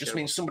intellectual property just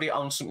means somebody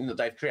owns something that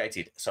they've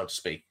created, so to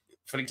speak.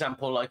 For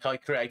example, like I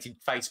created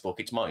Facebook,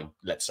 it's mine,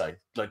 let's say.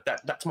 Like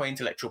that's my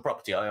intellectual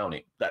property, I own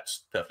it.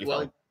 That's perfectly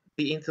fine.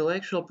 The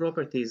intellectual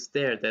property is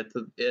there that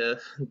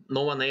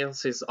no one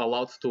else is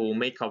allowed to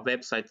make a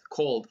website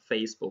called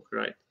Facebook,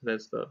 right?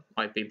 That's the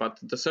IP. But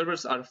the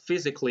servers are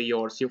physically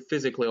yours. You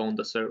physically own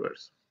the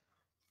servers.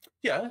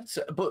 Yeah,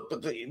 but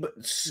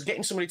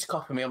getting somebody to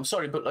copy me, I'm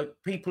sorry, but like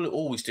people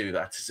always do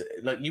that.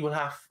 Like you will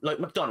have, like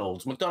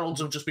McDonald's.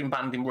 McDonald's have just been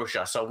banned in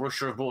Russia, so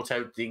Russia have brought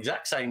out the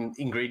exact same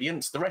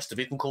ingredients, the rest of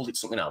it, and called it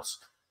something else.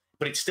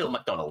 But it's still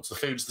McDonald's. The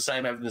food's the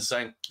same, everything's the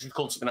same. It's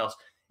called something else.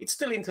 It's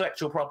still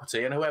intellectual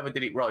property, and whoever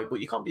did it right.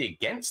 But you can't be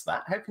against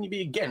that. How can you be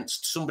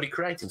against somebody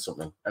creating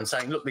something and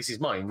saying, "Look, this is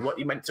mine"? What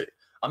you meant to?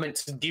 I meant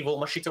to give all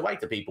my shit away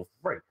to people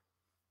for free.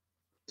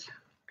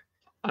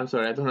 I'm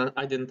sorry,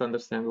 I didn't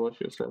understand what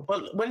you said.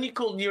 Well, when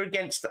you're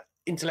against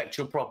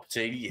intellectual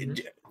property,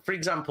 for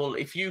example,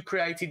 if you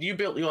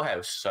built your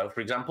house, so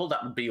for example,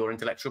 that would be your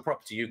intellectual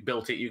property. You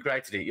built it, you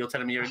created it. You're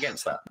telling me you're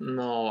against that?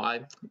 No,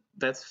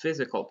 that's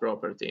physical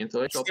property.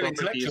 Intellectual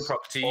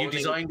property. You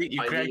designed it,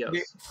 you created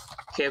it.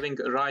 Having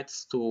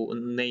rights to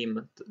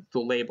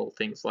label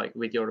things like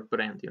with your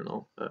brand,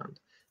 and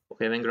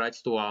having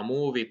rights to a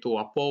movie, to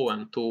a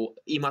poem, to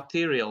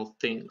immaterial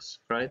things,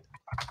 right?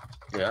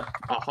 Yeah.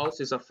 A house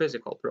is a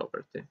physical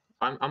property.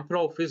 I'm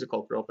pro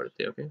physical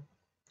property, okay?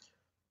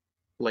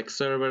 Like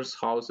servers,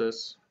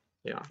 houses,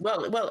 yeah.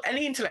 Well,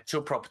 any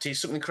intellectual property is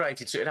something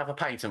created, so it'd have a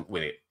patent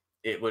with it.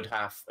 It would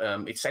have,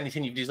 it's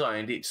anything you've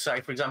designed. It's,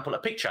 say, for example, a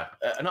picture,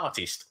 an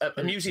artist,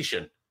 a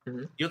musician.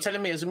 You're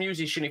telling me as a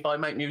musician, if I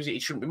make music,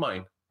 it shouldn't be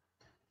mine?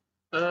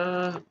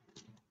 Yeah,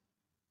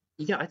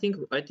 I think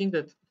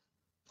that.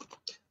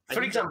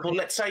 For example,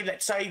 let's say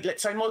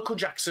Michael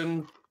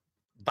Jackson,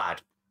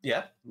 bad.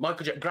 Yeah,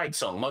 Michael Jackson, great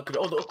song. or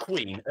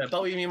Queen,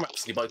 Bohemian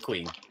Rhapsody by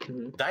Queen.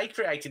 They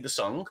created the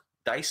song,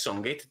 they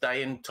sung it,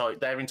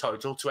 they're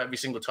entitled to every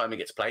single time it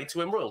gets played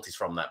to earn royalties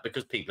from that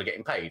because people are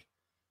getting paid.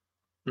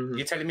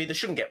 You're telling me they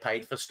shouldn't get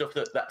paid for stuff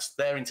that's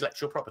their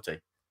intellectual property?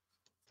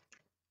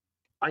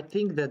 I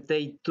think that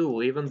they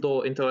do, even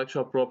though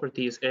intellectual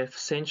property is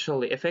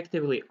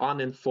effectively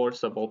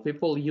unenforceable.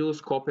 People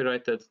use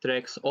copyrighted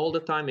tracks all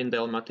the time in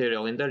their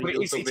material, in their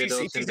YouTube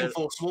videos. It is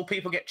enforceable.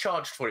 People get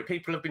charged for it.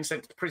 People have been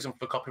sent to prison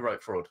for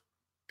copyright fraud.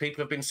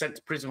 People have been sent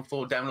to prison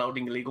for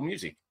downloading illegal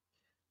music.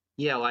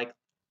 Yeah, like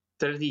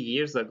 30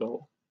 years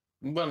ago.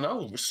 Well,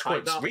 no,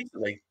 quite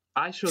recently.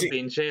 I should be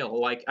in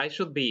jail. Like, I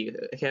should be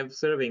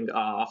serving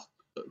a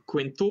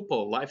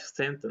quintuple life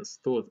sentence,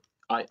 dude.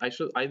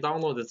 I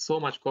downloaded so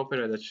much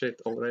copyrighted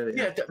shit already.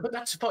 Yeah, but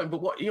that's fine.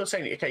 But what you're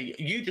saying, okay,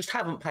 you just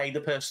haven't paid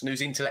the person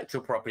whose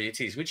intellectual property it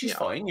is, which is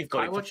fine. You've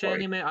got I it watch for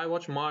free. anime, I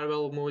watch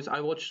Marvel movies, I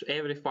watch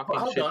every But fucking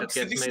hold shit on, that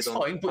so gets this made is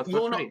on, fine, but for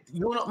you're free.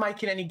 not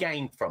making any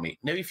gain from it.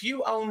 Now, if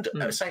you owned,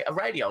 say, a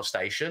radio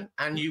station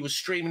and you were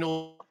streaming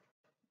all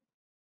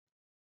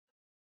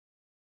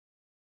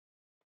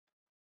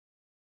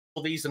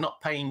these are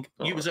not paying,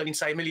 you was earning,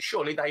 say, $1 million,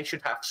 surely they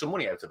should have some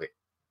money out of it.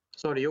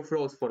 Sorry, you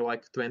froze for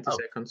like 20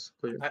 seconds.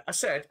 Could you? I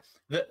said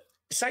that,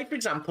 say, for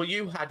example,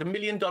 you had $1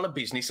 million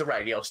business, a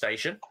radio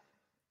station,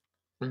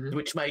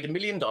 which made $1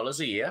 million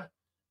a year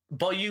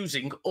by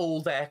using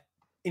all their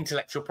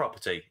intellectual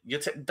property.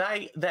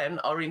 They then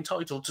are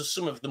entitled to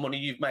some of the money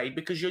you've made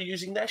because you're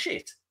using their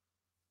shit.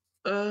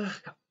 But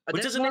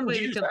as an end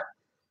user,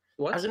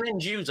 as an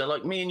end user,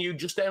 like me and you,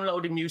 just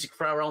downloading music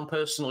for our own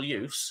personal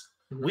use,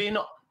 we're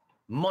not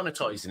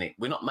monetizing it.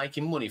 We're not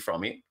making money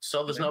from it.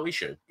 So there's no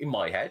issue in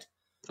my head.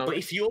 But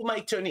if you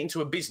turn it into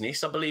a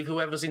business, I believe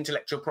whoever's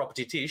intellectual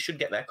property it is should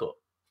get their cut.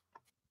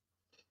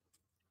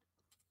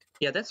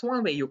 Yeah, that's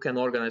one way you can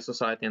organize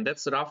society, and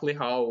that's roughly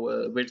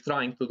how we're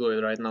trying to do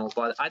it right now.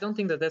 But I don't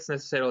think that that's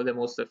necessarily the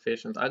most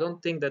efficient. I don't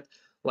think that,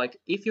 like,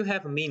 if you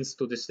have means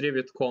to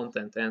distribute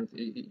content and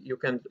you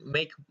can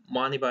make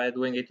money by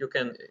doing it, you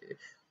can.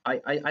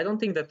 I don't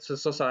think that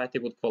society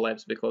would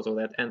collapse because of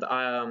that, and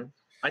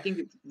I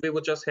think we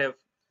would just have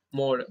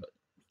more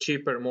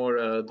cheaper,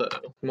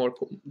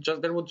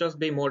 there would just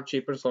be more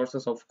cheaper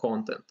sources of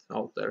content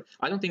out there.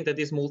 I don't think that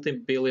these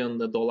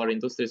multi-billion-dollar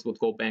industries would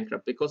go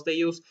bankrupt because they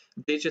use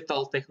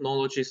digital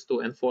technologies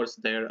to enforce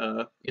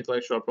their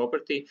intellectual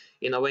property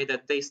in a way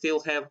that they still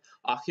have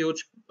a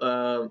huge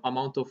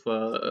amount of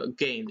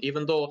gain,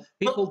 even though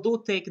people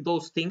do take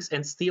those things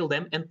and steal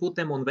them and put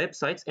them on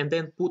websites and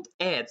then put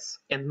ads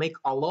and make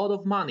a lot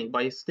of money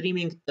by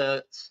streaming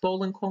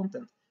stolen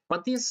content.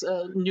 But these,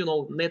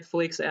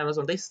 Netflix,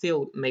 Amazon, they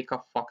still make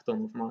a fuck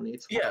ton of money.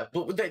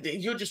 But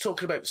you're just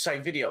talking about, say,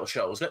 video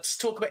shows. Let's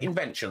talk about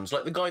inventions,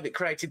 like the guy that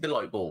created the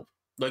light bulb.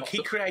 Like,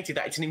 he created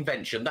that. It's an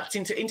invention. That's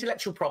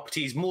intellectual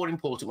property is more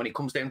important when it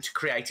comes down to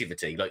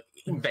creativity, like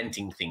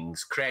inventing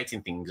things,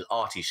 creating things,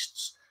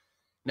 artists.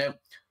 Now,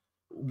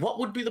 what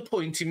would be the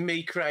point in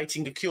me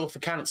creating a cure for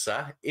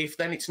cancer if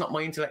then it's not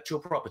my intellectual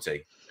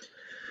property?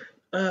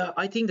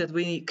 I think that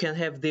we can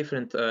have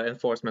different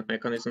enforcement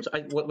mechanisms.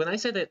 When I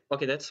said that,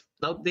 okay,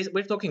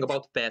 we're talking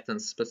about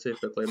patents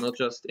specifically, not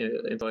just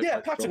intellectual. Yeah,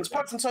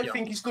 patents. I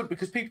think is good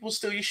because people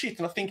steal your shit,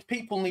 and I think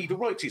people need a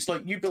right. It's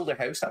like you build a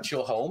house, that's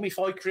your home. If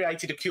I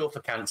created a cure for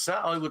cancer,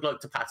 I would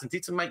like to patent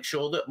it and make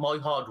sure that my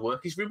hard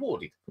work is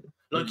rewarded.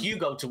 Like you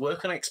go to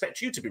work, and I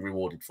expect you to be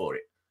rewarded for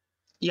it.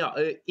 Yeah,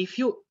 if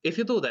you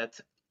do that.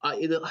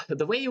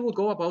 The way you would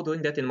go about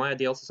doing that in my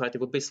ideal society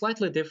would be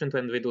slightly different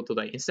than we do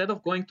today. Instead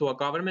of going to a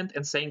government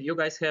and saying, you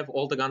guys have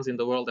all the guns in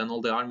the world and all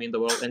the army in the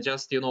world and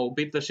just,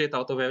 beat the shit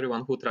out of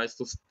everyone who tries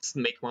to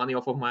make money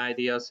off of my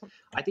ideas,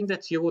 I think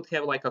that you would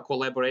have like a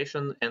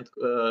collaboration and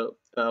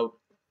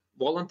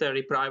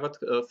voluntary private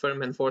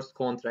firm enforced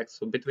contracts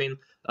between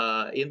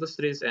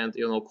industries and,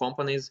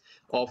 companies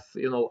of,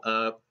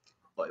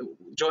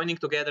 joining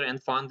together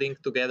and funding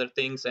together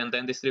things and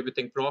then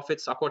distributing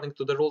profits according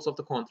to the rules of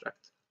the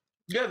contract.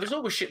 Yeah, there's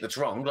always shit that's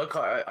wrong. Like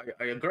I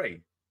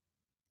agree.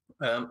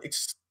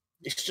 It's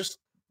just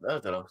I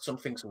don't know. Some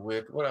things are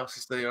weird. What else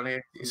is there on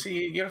here? You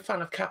see, you're a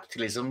fan of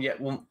capitalism, yet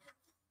won't.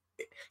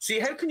 See,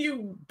 how can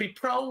you be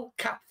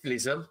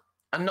pro-capitalism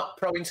and not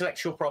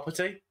pro-intellectual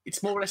property?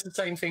 It's more or less the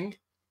same thing.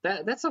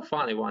 That's a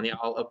funny one, yeah.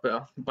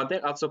 But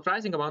there a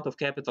surprising amount of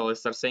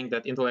capitalists are saying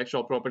that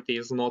intellectual property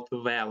is not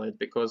valid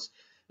because.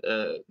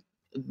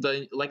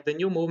 The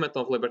new movement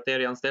of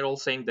libertarians, they're all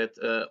saying that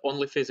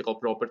only physical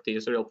property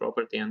is real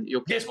property, and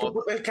you cannot.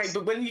 Yes,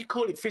 but when you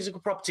call it physical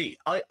property,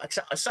 I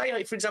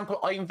say, for example,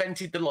 I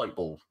invented the light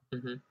bulb.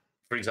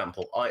 For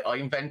example, I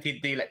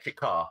invented the electric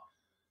car.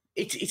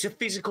 It's a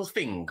physical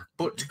thing,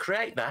 but to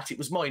create that, it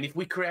was mine. If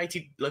we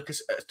created like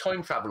a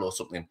time travel or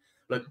something,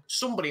 like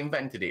somebody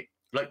invented it,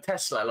 like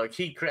Tesla, like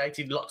he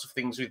created lots of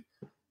things with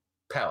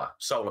power,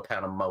 solar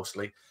panel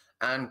mostly,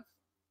 and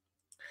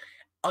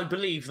I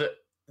believe that.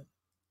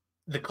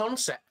 The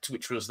concept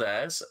which was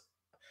theirs,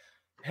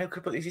 how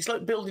could I put this? It's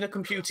like building a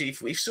computer.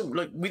 If some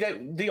like without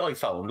the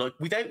iPhone, like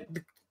without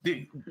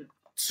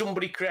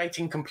somebody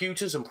creating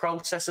computers and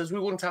processors, we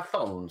wouldn't have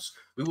phones.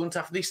 We wouldn't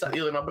have this, that, the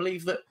other. And I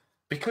believe that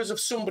because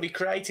of somebody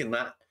creating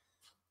that,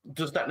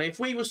 does that. Now, if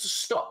we was to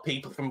stop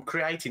people from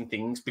creating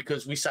things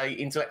because we say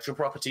intellectual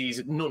property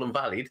is null and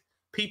valid,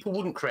 people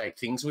wouldn't create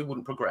things. We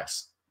wouldn't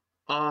progress.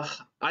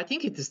 I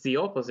think it is the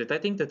opposite. I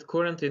think that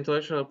current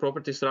intellectual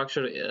property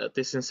structure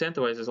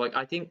disincentivizes. Like,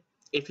 I think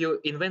if you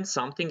invent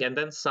something and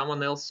then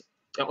someone else,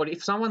 or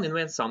if someone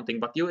invents something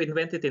but you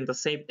invent it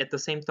at the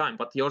same time,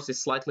 but yours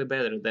is slightly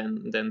better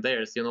than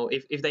theirs,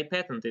 if they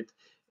patent it,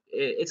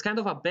 it's kind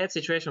of a bad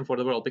situation for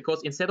the world,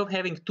 because instead of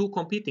having two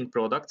competing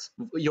products,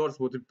 yours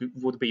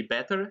would be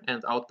better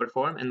and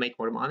outperform and make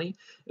more money.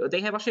 They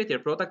have a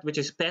shittier product which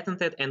is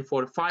patented, and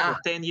for 5 or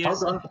 10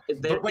 years, hold on.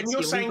 But when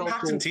you're saying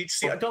patented, to...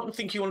 see, I don't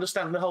think you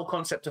understand the whole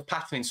concept of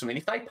patenting something.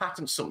 If they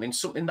patent something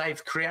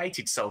they've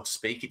created, so to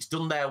speak, it's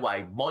done their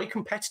way. My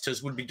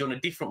competitors would be done a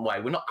different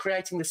way. We're not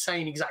creating the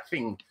same exact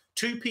thing.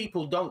 Two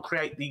people don't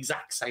create the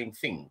exact same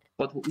thing.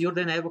 But you're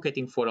then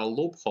advocating for a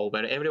loophole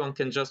where everyone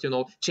can just,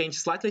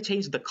 slightly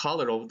change the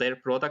color of their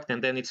product,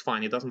 and then it's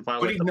fine. It doesn't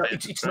violate the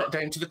patent, it's right? not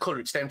down to the color.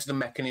 It's down to the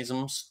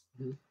mechanisms.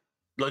 Mm-hmm.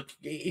 Like,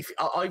 if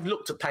I've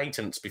looked at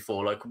patents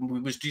before, like we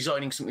was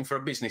designing something for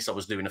a business I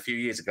was doing a few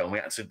years ago, and we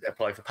had to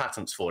apply for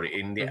patents for it.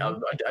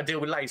 I deal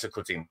with laser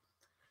cutting,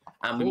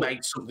 and we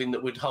made something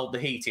that would hold the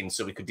heat in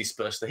so we could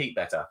disperse the heat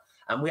better,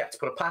 and we had to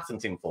put a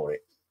patent in for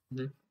it.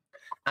 Mm-hmm.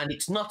 And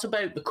it's not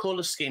about the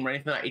colour scheme or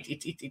anything like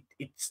that.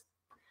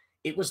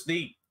 It was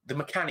the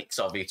mechanics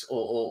of it,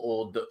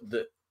 or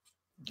the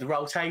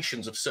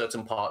rotations of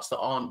certain parts that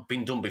aren't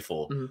been done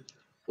before. Mm-hmm.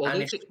 Well,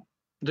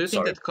 do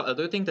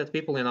you think that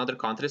people in other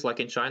countries,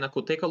 like in China,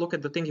 could take a look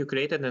at the thing you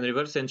created and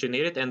reverse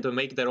engineer it and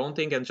make their own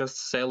thing and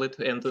just sell it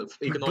and ignore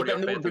but your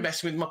then they wouldn't be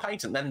messing with my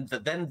patent.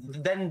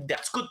 Then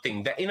that's a good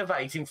thing. They're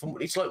innovating from.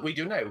 It's like we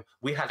do now.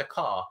 We had a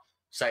car,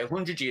 say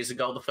 100 years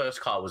ago, the first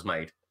car was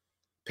made.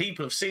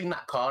 People have seen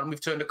that car, and we've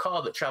turned a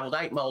car that travelled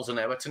 8 miles an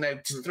hour to now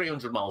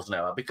 300 miles an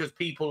hour because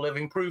people have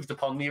improved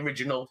upon the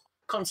original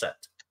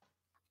concept.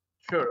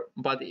 Sure,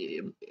 but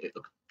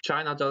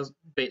China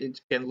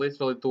can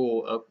literally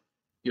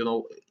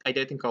do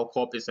identical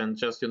copies and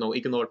just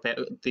ignore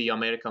the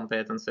American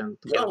patents and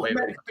get away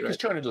with it. Because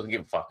China doesn't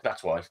give a fuck.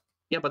 That's why.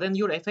 Yeah, but then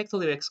you're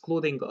effectively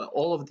excluding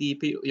all of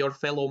your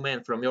fellow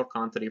men from your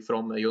country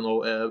from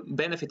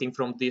benefiting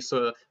from this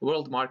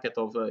world market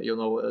of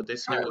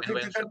this new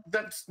invention.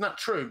 That's not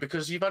true,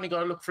 because you've only got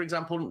to look, for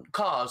example,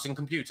 cars and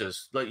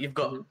computers. Like, you've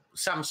got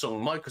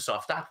Samsung,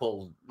 Microsoft,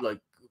 Apple,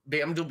 like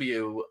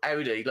BMW,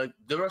 Audi. Like,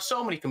 there are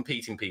so many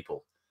competing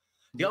people.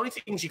 The only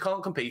things you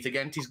can't compete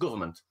against is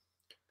government.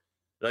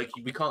 Like,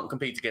 we can't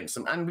compete against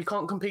them, and we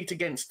can't compete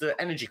against the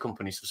energy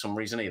companies for some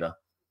reason either.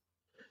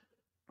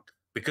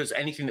 Because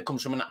anything that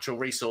comes from a natural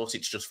resource,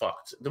 it's just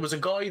fucked. There was a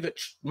guy that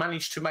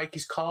managed to make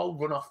his car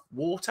run off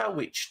water,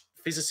 which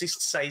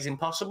physicists say is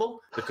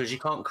impossible because you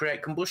can't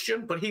create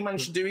combustion. But he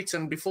managed to do it,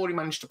 and before he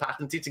managed to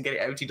patent it and get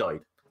it out, he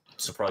died,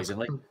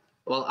 surprisingly.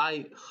 Well,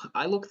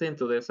 I looked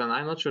into this, and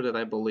I'm not sure that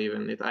I believe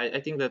in it.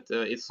 I think that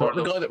it's sort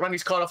of... the guy that ran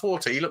his car off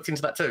water, you looked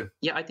into that too?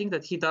 Yeah, I think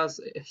that he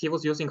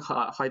was using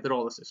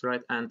hydrolysis,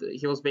 right? And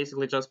he was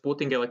basically just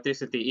putting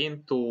electricity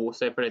in to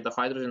separate the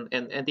hydrogen.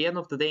 And at the end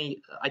of the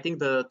day, I think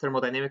the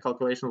thermodynamic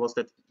calculation was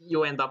that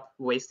you end up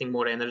wasting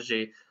more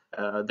energy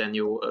than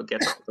you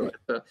get out of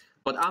it.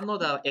 But I'm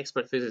not an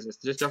expert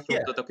physicist. Just from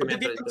the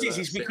documentary. But the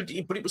difference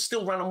is but it was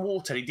still ran on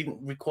water. It didn't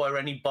require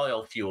any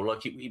biofuel.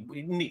 Like,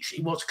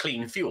 it was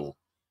clean fuel.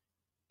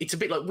 It's a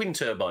bit like wind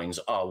turbines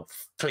are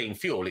clean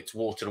fuel. It's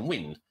water and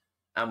wind,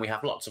 and we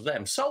have lots of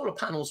them. Solar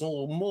panels are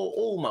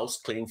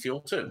almost clean fuel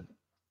too.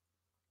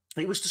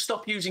 It was to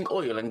stop using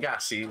oil and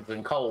gas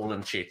and coal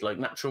and shit, like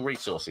natural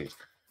resources.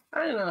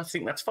 And I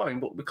think that's fine,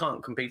 but we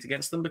can't compete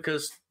against them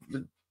because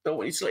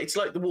it's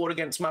like the war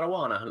against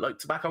marijuana. Like,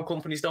 tobacco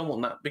companies don't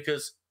want that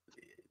because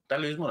they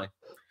lose money.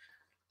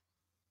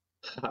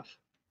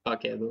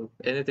 Okay,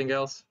 anything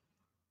else?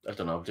 I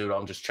don't know, dude.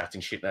 I'm just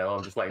chatting shit now.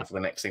 I'm just waiting for the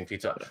next thing for you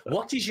to...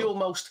 What is your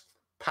most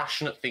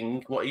passionate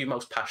thing? What are you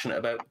most passionate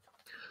about?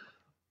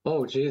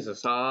 Oh,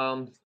 Jesus.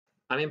 I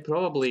mean,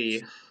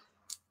 probably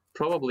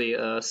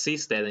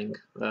seasteading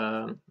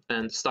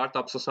and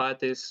startup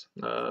societies,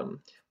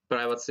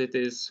 private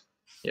cities,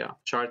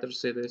 charter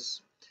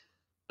cities.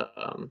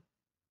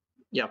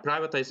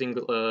 Privatizing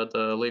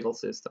the legal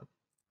system.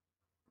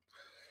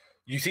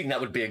 You think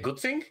that would be a good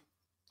thing?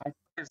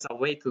 There's a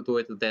way to do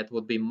it that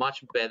would be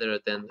much better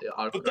than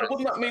our... But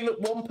wouldn't that mean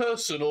that one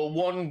person or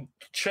one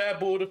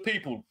chairboard of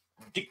people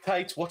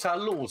dictates what our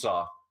laws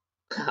are?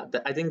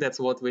 I think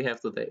that's what we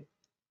have today.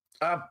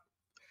 I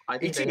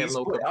think they have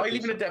no competition. I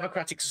live in a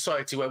democratic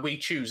society where we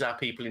choose our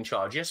people in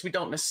charge. Yes, we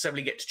don't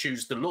necessarily get to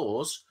choose the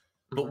laws,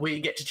 but we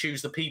get to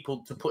choose the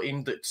people to put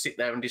in that sit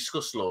there and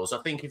discuss laws.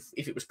 I think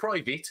if it was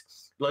private,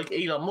 like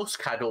Elon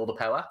Musk had all the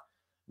power,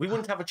 we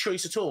wouldn't have a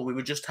choice at all. We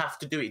would just have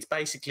to do it.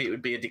 Basically, it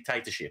would be a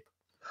dictatorship.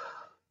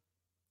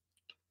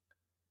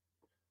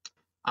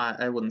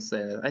 I wouldn't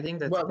say that. I think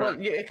that's... Well,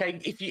 yeah, okay.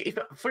 If,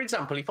 for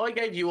example, if I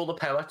gave you all the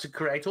power to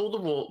create all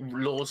the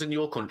laws in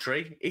your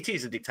country, it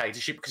is a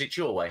dictatorship because it's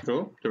your way.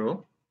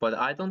 True. But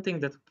I don't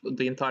think that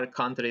the entire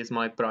country is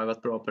my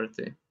private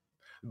property.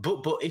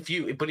 But if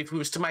we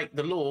was to make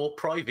the law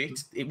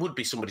private, it would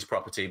be somebody's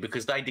property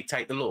because they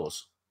dictate the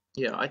laws.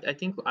 Yeah, I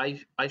think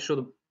I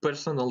should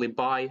personally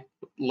buy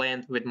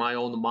land with my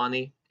own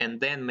money and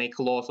then make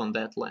laws on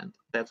that land.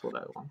 That's what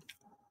I want.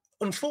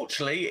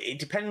 Unfortunately, it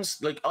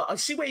depends. Like, I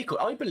see where you go.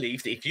 I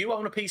believe that if you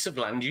own a piece of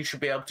land, you should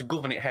be able to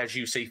govern it as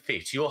you see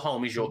fit. Your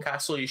home is your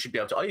castle. You should be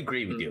able to. I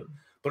agree with you.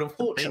 But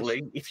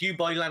unfortunately, if you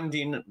buy land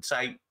in,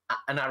 say,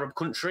 an Arab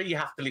country, you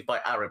have to live by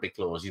Arabic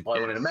laws. You buy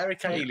one in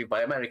America, you live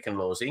by American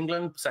laws.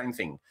 England, same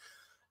thing.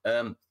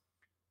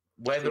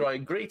 Whether I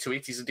agree to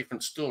it is a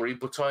different story,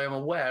 but I am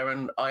aware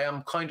and I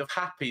am kind of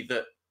happy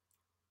that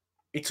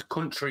it's a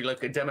country,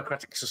 like a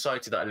democratic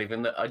society that I live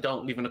in, that I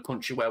don't live in a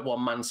country where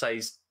one man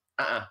says,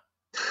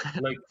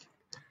 like,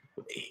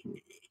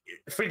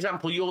 for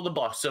example, you're the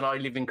boss and I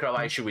live in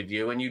Croatia with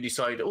you and you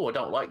decide, oh, I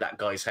don't like that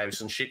guy's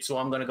house and shit, so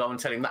I'm going to go and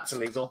tell him that's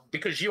illegal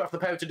because you have the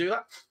power to do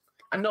that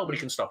and nobody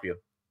can stop you.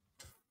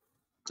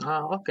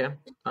 Okay,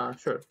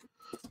 sure.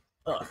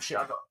 Oh, shit,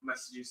 I got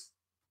messages.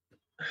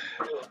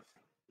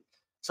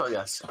 So,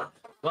 yes.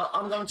 Well,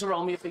 I'm going to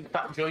roll me a big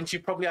fat joint.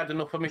 You've probably had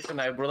enough of me for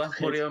now, brother.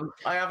 But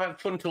I have had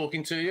fun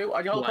talking to you.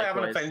 I hope I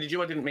haven't offended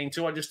you. I didn't mean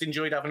to. I just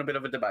enjoyed having a bit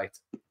of a debate.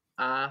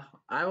 I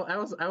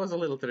was a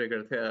little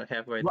triggered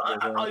halfway. Well,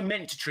 I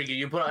meant to trigger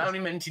you, but I only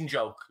meant in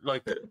joke.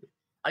 Like,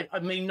 I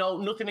mean,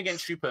 nothing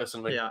against you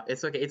personally. Yeah,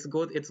 it's okay. It's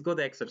good. It's good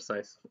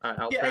exercise.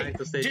 I'll try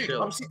to stay dude,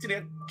 chill. I'm sitting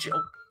here.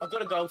 Chill. I've got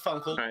to go. Phone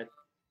call. All right.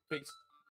 Peace.